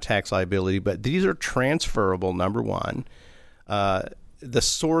not have a tax liability, but these are transferable, number one. The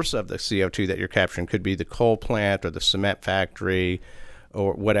source of the CO2 that you're capturing could be the coal plant or the cement factory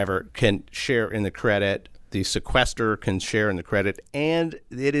or whatever can share in the credit. The sequester can share in the credit. And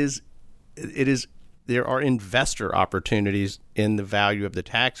there are investor opportunities in the value of the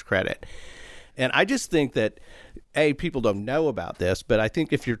tax credit. And I just think that, people don't know about this, but I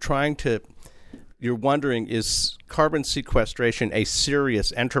think if you're wondering, is carbon sequestration a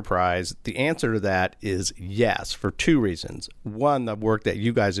serious enterprise? The answer to that is yes, for two reasons. One, the work that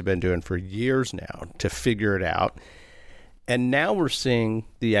you guys have been doing for years now to figure it out. And now we're seeing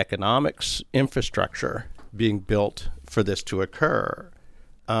the economics infrastructure being built for this to occur.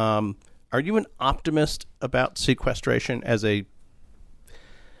 Are you an optimist about sequestration as a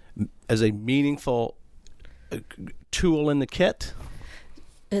meaningful tool in the kit?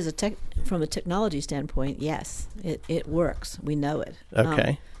 From a technology standpoint, yes, it works. We know it.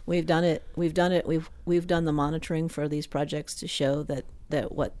 Okay. We've done it. We've done the monitoring for these projects to show that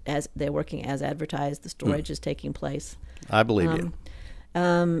as they're working as advertised, the storage is taking place. I believe you.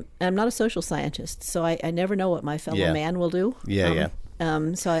 I'm not a social scientist, so I never know what my fellow man will do. Yeah.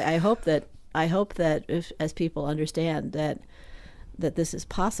 So I hope that as people understand that this is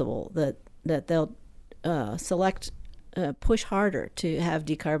possible, that they'll push harder to have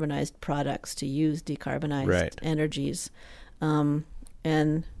decarbonized products, to use decarbonized energies, and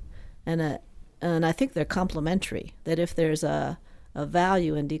I think they're complementary. That if there's a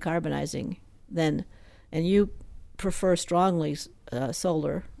value in decarbonizing, and you prefer strongly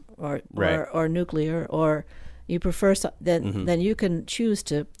solar or nuclear, or you prefer then you can choose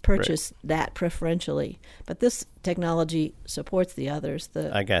to purchase that preferentially. But this technology supports the others.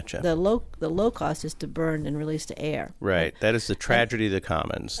 I gotcha. The low cost is to burn and release to air. Right. That is the tragedy of the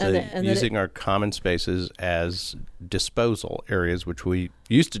commons. Using our common spaces as disposal areas, which we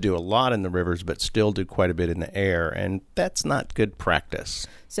used to do a lot in the rivers, but still do quite a bit in the air, and that's not good practice.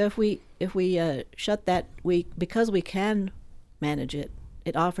 So if we shut that, because we can manage it,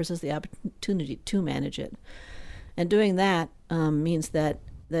 it offers us the opportunity to manage it. And doing that means that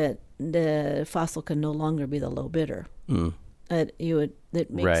the fossil can no longer be the low bidder. that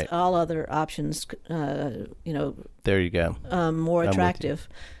makes Right. all other options, There you go. more I'm with you. attractive.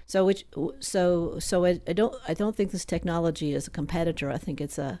 So I don't think this technology is a competitor. I think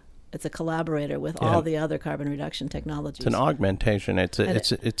it's a collaborator with Yeah. all the other carbon reduction technologies. It's an augmentation.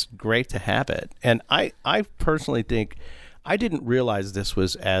 It's great to have it. And I personally think I didn't realize this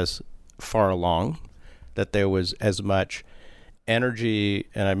was as far along, that there was as much energy,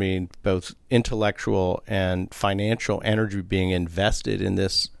 and I mean both intellectual and financial energy being invested in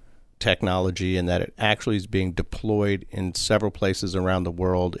this technology, and that it actually is being deployed in several places around the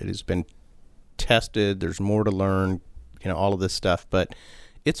world. It has been tested. There's more to learn, all of this stuff, but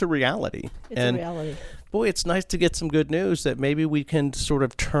it's a reality. It's a reality. Boy, it's nice to get some good news that maybe we can sort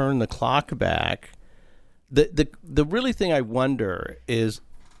of turn the clock back. The really thing I wonder is,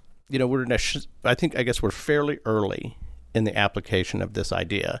 we're I guess we're fairly early in the application of this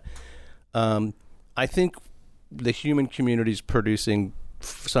idea. I think the human community is producing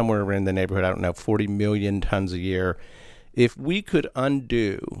somewhere around the neighborhood, I don't know, 40 million tons a year. If we could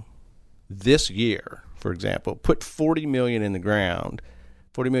undo this year, for example, put 40 million in the ground,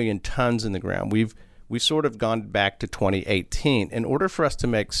 40 million tons in the ground, we've sort of gone back to 2018. In order for us to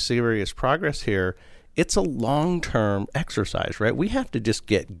make serious progress here, it's a long-term exercise, right? We have to just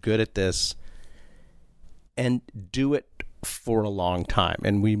get good at this and do it for a long time,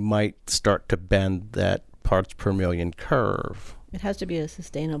 and we might start to bend that parts per million curve. It has to be a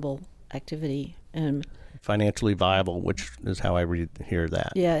sustainable activity, and Financially viable, which is how I hear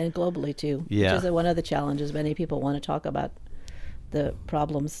that. yeah, and globally too. Yeah. Which is one of the challenges. Many people want to talk about the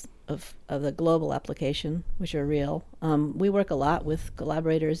problems of the global application, which are real. We work a lot with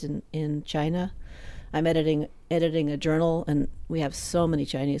collaborators in China. I'm editing a journal, and we have so many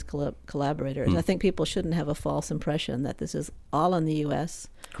Chinese collaborators. I think people shouldn't have a false impression that this is all in the U.S.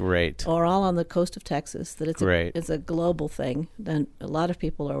 Great. or all on the coast of Texas. That it's Great. it's a global thing. And a lot of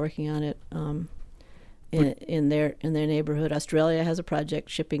people are working on it in their neighborhood. Australia has a project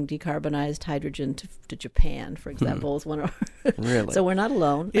shipping decarbonized hydrogen to Japan, for example, is one of our Really? So we're not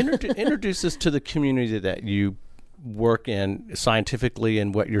alone. Introduce us to the community that you work in scientifically,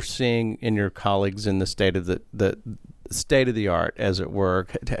 and what you're seeing in your colleagues in the state of the state of the art, as it were.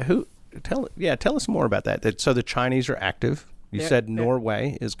 Tell us more about that. So the Chinese are active. You said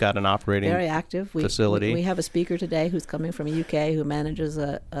Norway has got an operating Very active facility. We have a speaker today who's coming from the UK who manages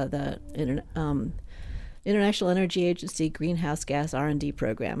the International Energy Agency greenhouse gas R&D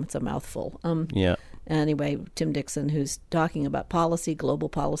program. It's a mouthful. Yeah. Anyway, Tim Dixon, who's talking about policy, global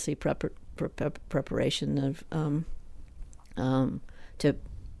policy preparation of to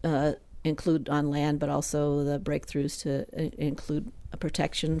include on land, but also the breakthroughs to include a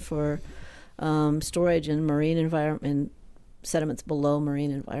protection for storage in marine environment, sediments below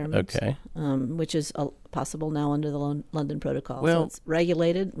marine environments. Okay. Which is possible now under the London Protocol. Well, so it's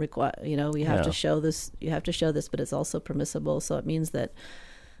regulated. We have Yeah. to show this. You have to show this, but it's also permissible. So it means that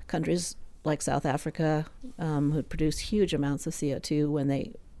countries like South Africa, who produce huge amounts of CO2 when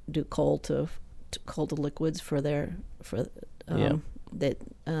they do coal to liquids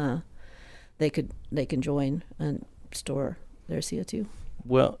they can join and store their CO2.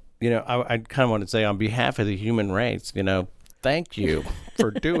 Well, I kind of want to say on behalf of the human race, thank you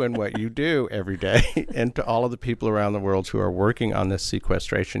for doing what you do every day, and to all of the people around the world who are working on this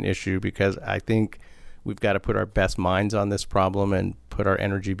sequestration issue, because I think we've got to put our best minds on this problem and put our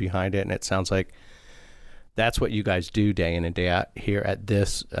energy behind it. And it sounds like that's what you guys do day in and day out here at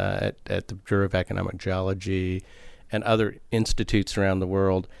at the Bureau of Economic Geology and other institutes around the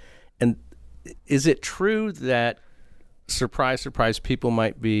world. And is it true that, surprise, surprise, people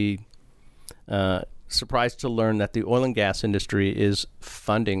might be surprised to learn that the oil and gas industry is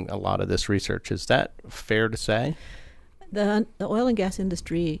funding a lot of this research? Is that fair to say? The oil and gas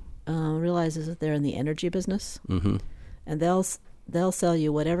industry realizes that they're in the energy business, Mm-hmm. and they'll sell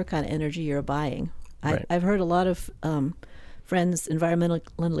you whatever kind of energy you're buying. Right. I've heard a lot of friends,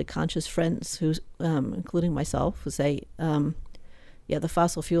 environmentally conscious friends, who, including myself, who say, the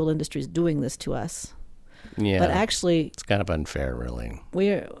fossil fuel industry is doing this to us. Yeah. But actually, it's kind of unfair, really.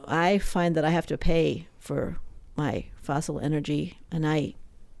 I find that I have to pay for my fossil energy, and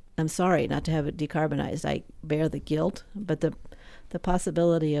I'm sorry not to have it decarbonized. I bear the guilt, but the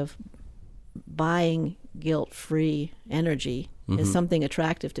possibility of buying guilt-free energy is something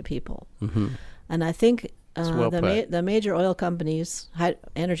attractive to people. Mm-hmm. And I think well put. the major oil companies,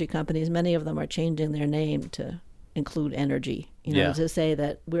 energy companies, many of them are changing their name to include energy, Yeah. to say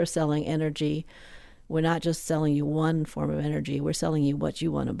that we're selling energy we're not just selling you one form of energy. We're selling you what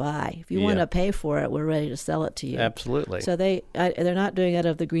you want to buy. If you want to pay for it, we're ready to sell it to you. Absolutely. So they're not doing it out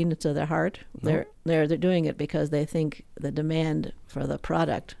of the greenness of their heart. No. They're doing it because they think the demand for the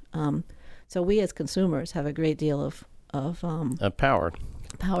product. So we as consumers have a great deal of power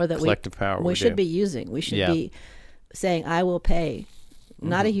that collective power we should be using. We should be saying, I will pay.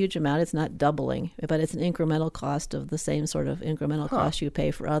 Not a huge amount. It's not doubling, but it's an incremental cost of the same sort of incremental cost you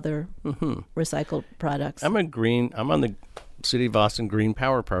pay for other recycled products. I'm on the City of Austin Green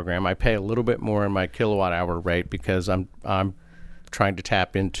Power Program. I pay a little bit more in my kilowatt hour rate because I'm trying to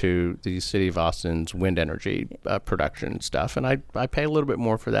tap into the City of Austin's wind energy production stuff, and I pay a little bit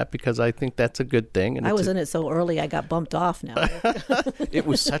more for that because I think that's a good thing. And I was in it so early, I got bumped off now. It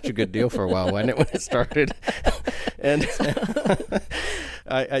was such a good deal for a while, wasn't it, when it started? And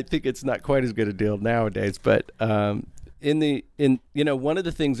I think it's not quite as good a deal nowadays. But one of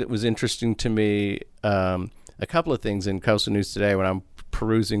the things that was interesting to me, a couple of things in Coastal News Today when I'm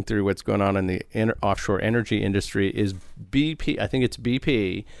perusing through what's going on in the offshore energy industry is BP. I think it's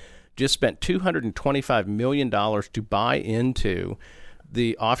BP just spent $225 million to buy into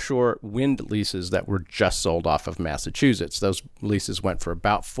the offshore wind leases that were just sold off of Massachusetts. Those leases went for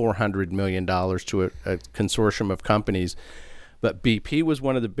about $400 million to a consortium of companies. But BP was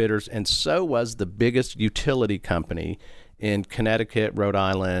one of the bidders, and so was the biggest utility company in Connecticut, Rhode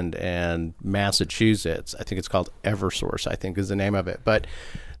Island, and Massachusetts. I think it's called Eversource, I think is the name of it. But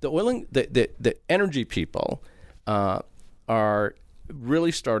the energy people are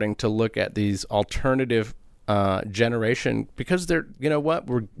really starting to look at these alternative generation because they're,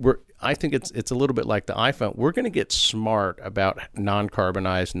 I think it's a little bit like the iPhone. We're going to get smart about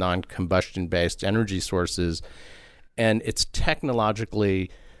non-carbonized, non-combustion-based energy sources, and it's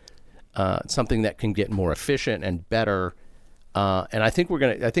technologically something that can get more efficient and better. And I think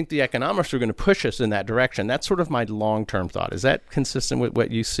the economics are going to push us in that direction. That's sort of my long-term thought. Is that consistent with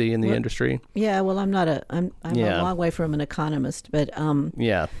what you see in the industry? Yeah. Well, I'm a long way from an economist, but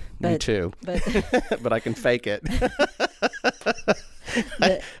me too. But I can fake it.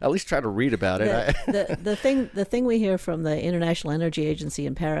 I at least try to read about it. The thing we hear from the International Energy Agency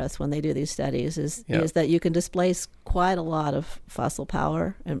in Paris when they do these studies is that you can displace quite a lot of fossil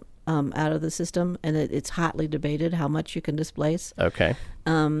power and out of the system, and it's hotly debated how much you can displace. Okay.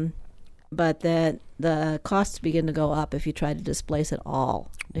 But that the costs begin to go up if you try to displace it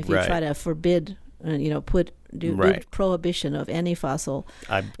all. If you try to forbid, do prohibition of any fossil.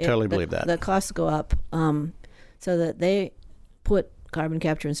 I totally believe that. The costs go up, so that they put carbon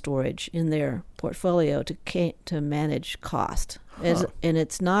capture and storage in their portfolio to manage cost. And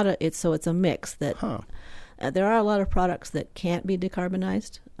it's a mix that. There are a lot of products that can't be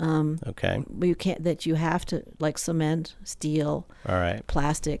decarbonized. You have to, like cement, steel,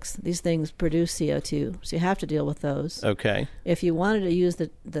 plastics. These things produce CO2, so you have to deal with those. Okay. If you wanted to use the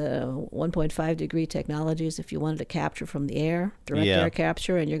 1.5 degree technologies, if you wanted to capture from the air, direct air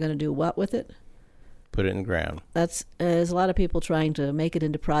capture, and you're going to do what with it? Put it in the ground. There's a lot of people trying to make it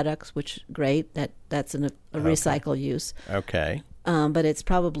into products, which great. That's a recycle use. Okay. But it's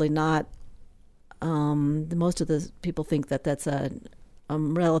probably not. Most of the people think that that's a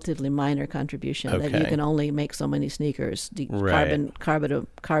relatively minor contribution. That you can only make so many sneakers,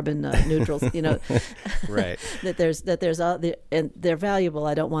 carbon neutrals. Right. that there's all and they're valuable.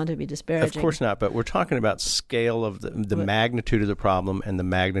 I don't want to be disparaging. Of course not. But we're talking about scale of the magnitude of the problem and the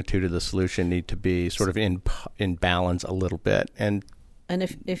magnitude of the solution need to be sort of in balance a little bit. And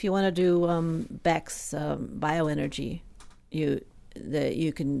if you want to do BECCS bioenergy, you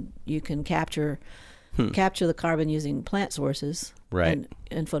can capture the carbon using plant sources, and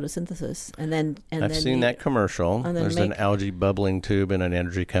photosynthesis, and I've seen that commercial. There's an algae bubbling tube in an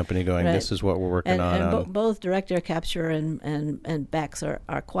energy company going, "This is what we're working on." And both direct air capture and BECCS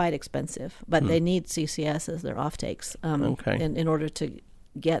are quite expensive, but they need CCS as their offtakes in order to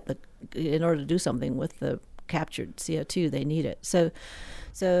do something with the captured CO2. They need it. So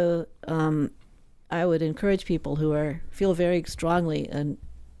I would encourage people who feel very strongly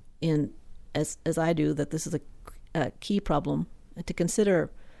as I do, that this is a key problem, to consider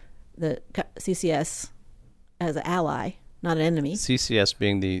the CCS as an ally, not an enemy. CCS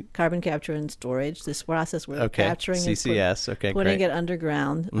being the carbon capture and storage. This process we're capturing CCS. And putting it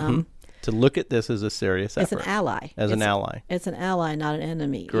underground. To look at this as a serious effort. It's an ally. An ally. It's an ally, not an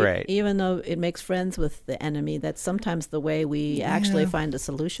enemy. Great. Even though it makes friends with the enemy, that's sometimes the way we actually find a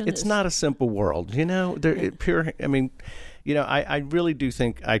solution. It's not a simple world, I really do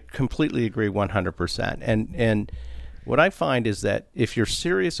think I completely agree 100%. And what I find is that if you're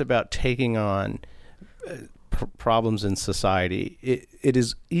serious about taking on problems in society, it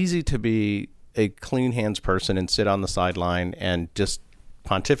is easy to be a clean hands person and sit on the sideline and just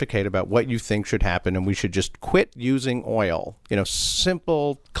pontificate about what you think should happen, and we should just quit using oil.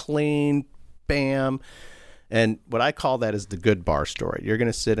 Simple, clean, bam. And what I call that is the good bar story. You're going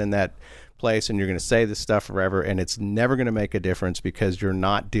to sit in that place and you're going to say this stuff forever, and it's never going to make a difference because you're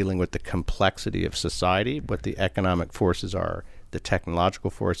not dealing with the complexity of society, what the economic forces are, the technological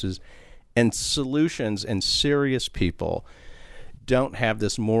forces, and solutions. And serious people don't have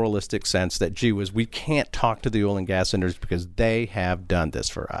this moralistic sense that, gee whiz, we can't talk to the oil and gas industry because they have done this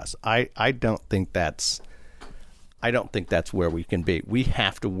for us. I don't think that's where we can be. We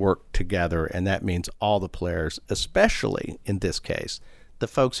have to work together, and that means all the players, especially in this case, the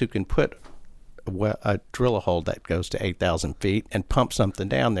folks who can drill a hole that goes to 8,000 feet and pump something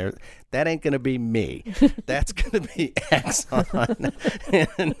down there. That ain't going to be me. That's going to be Exxon.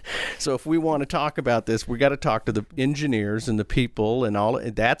 And so if we want to talk about this, we got to talk to the engineers and the people and all.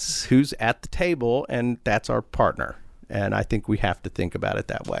 That's who's at the table, and that's our partner. And I think we have to think about it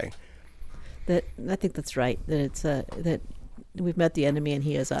that way. I think that's right. That it's that we've met the enemy and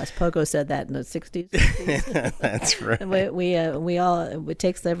he is us. Pogo said that in the 60s. That's right. And we all it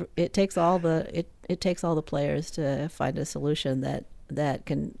takes all the players to find a solution that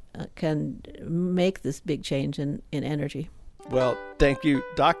can make this big change in energy. Well, thank you,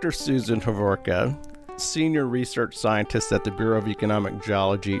 Dr. Susan Hovorka, Senior Research Scientist at the Bureau of Economic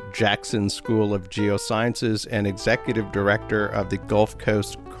Geology, Jackson School of Geosciences, and Executive Director of the Gulf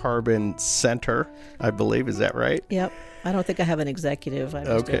Coast Carbon Center, I believe. Is that right? Yep. I don't think I have an executive.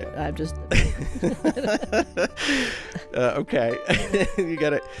 Okay. You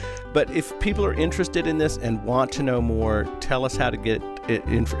got it. But if people are interested in this and want to know more, tell us how to get it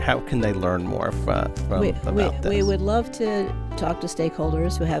in. How can they learn more about this? We would love to talk to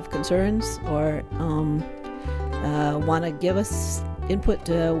stakeholders who have concerns or want to give us input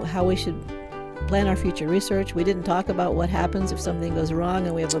to how we should plan our future research. We didn't talk about what happens if something goes wrong,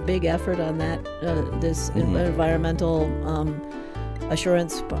 and we have a big effort on that. This environmental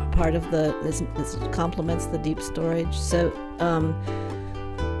assurance part of this complements the deep storage. So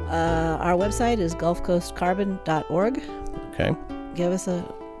our website is gulfcoastcarbon.org. Okay. Give us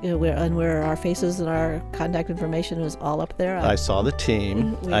where our faces and our contact information is all up there. I saw the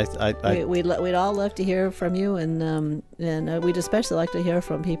team. We'd all love to hear from you, and we'd especially like to hear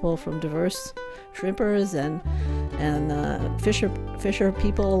from people from diverse shrimpers and fisher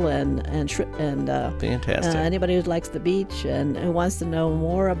people and fantastic. Anybody who likes the beach and who wants to know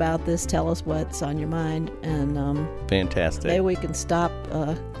more about this. Tell us what's on your mind, and fantastic. Maybe we can stop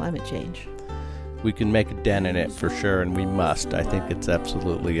climate change. We can make a dent in it for sure, and we must. I think it's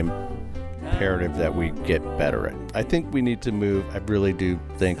absolutely imperative that we get better at it. I think we need to move. I really do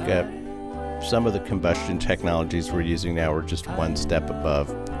think some of the combustion technologies we're using now are just one step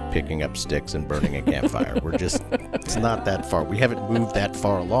above picking up sticks and burning a campfire. It's not that far. We haven't moved that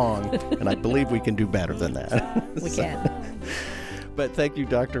far along, and I believe we can do better than that. We can. But thank you,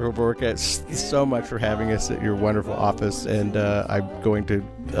 Dr. Hovorka, so much for having us at your wonderful office. And I'm going to,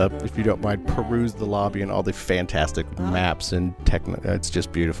 if you don't mind, peruse the lobby and all the fantastic maps and it's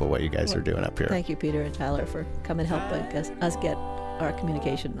just beautiful what you guys are doing up here. Thank you, Peter and Tyler, for coming and helping us get our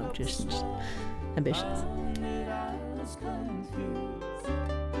communication ambitions.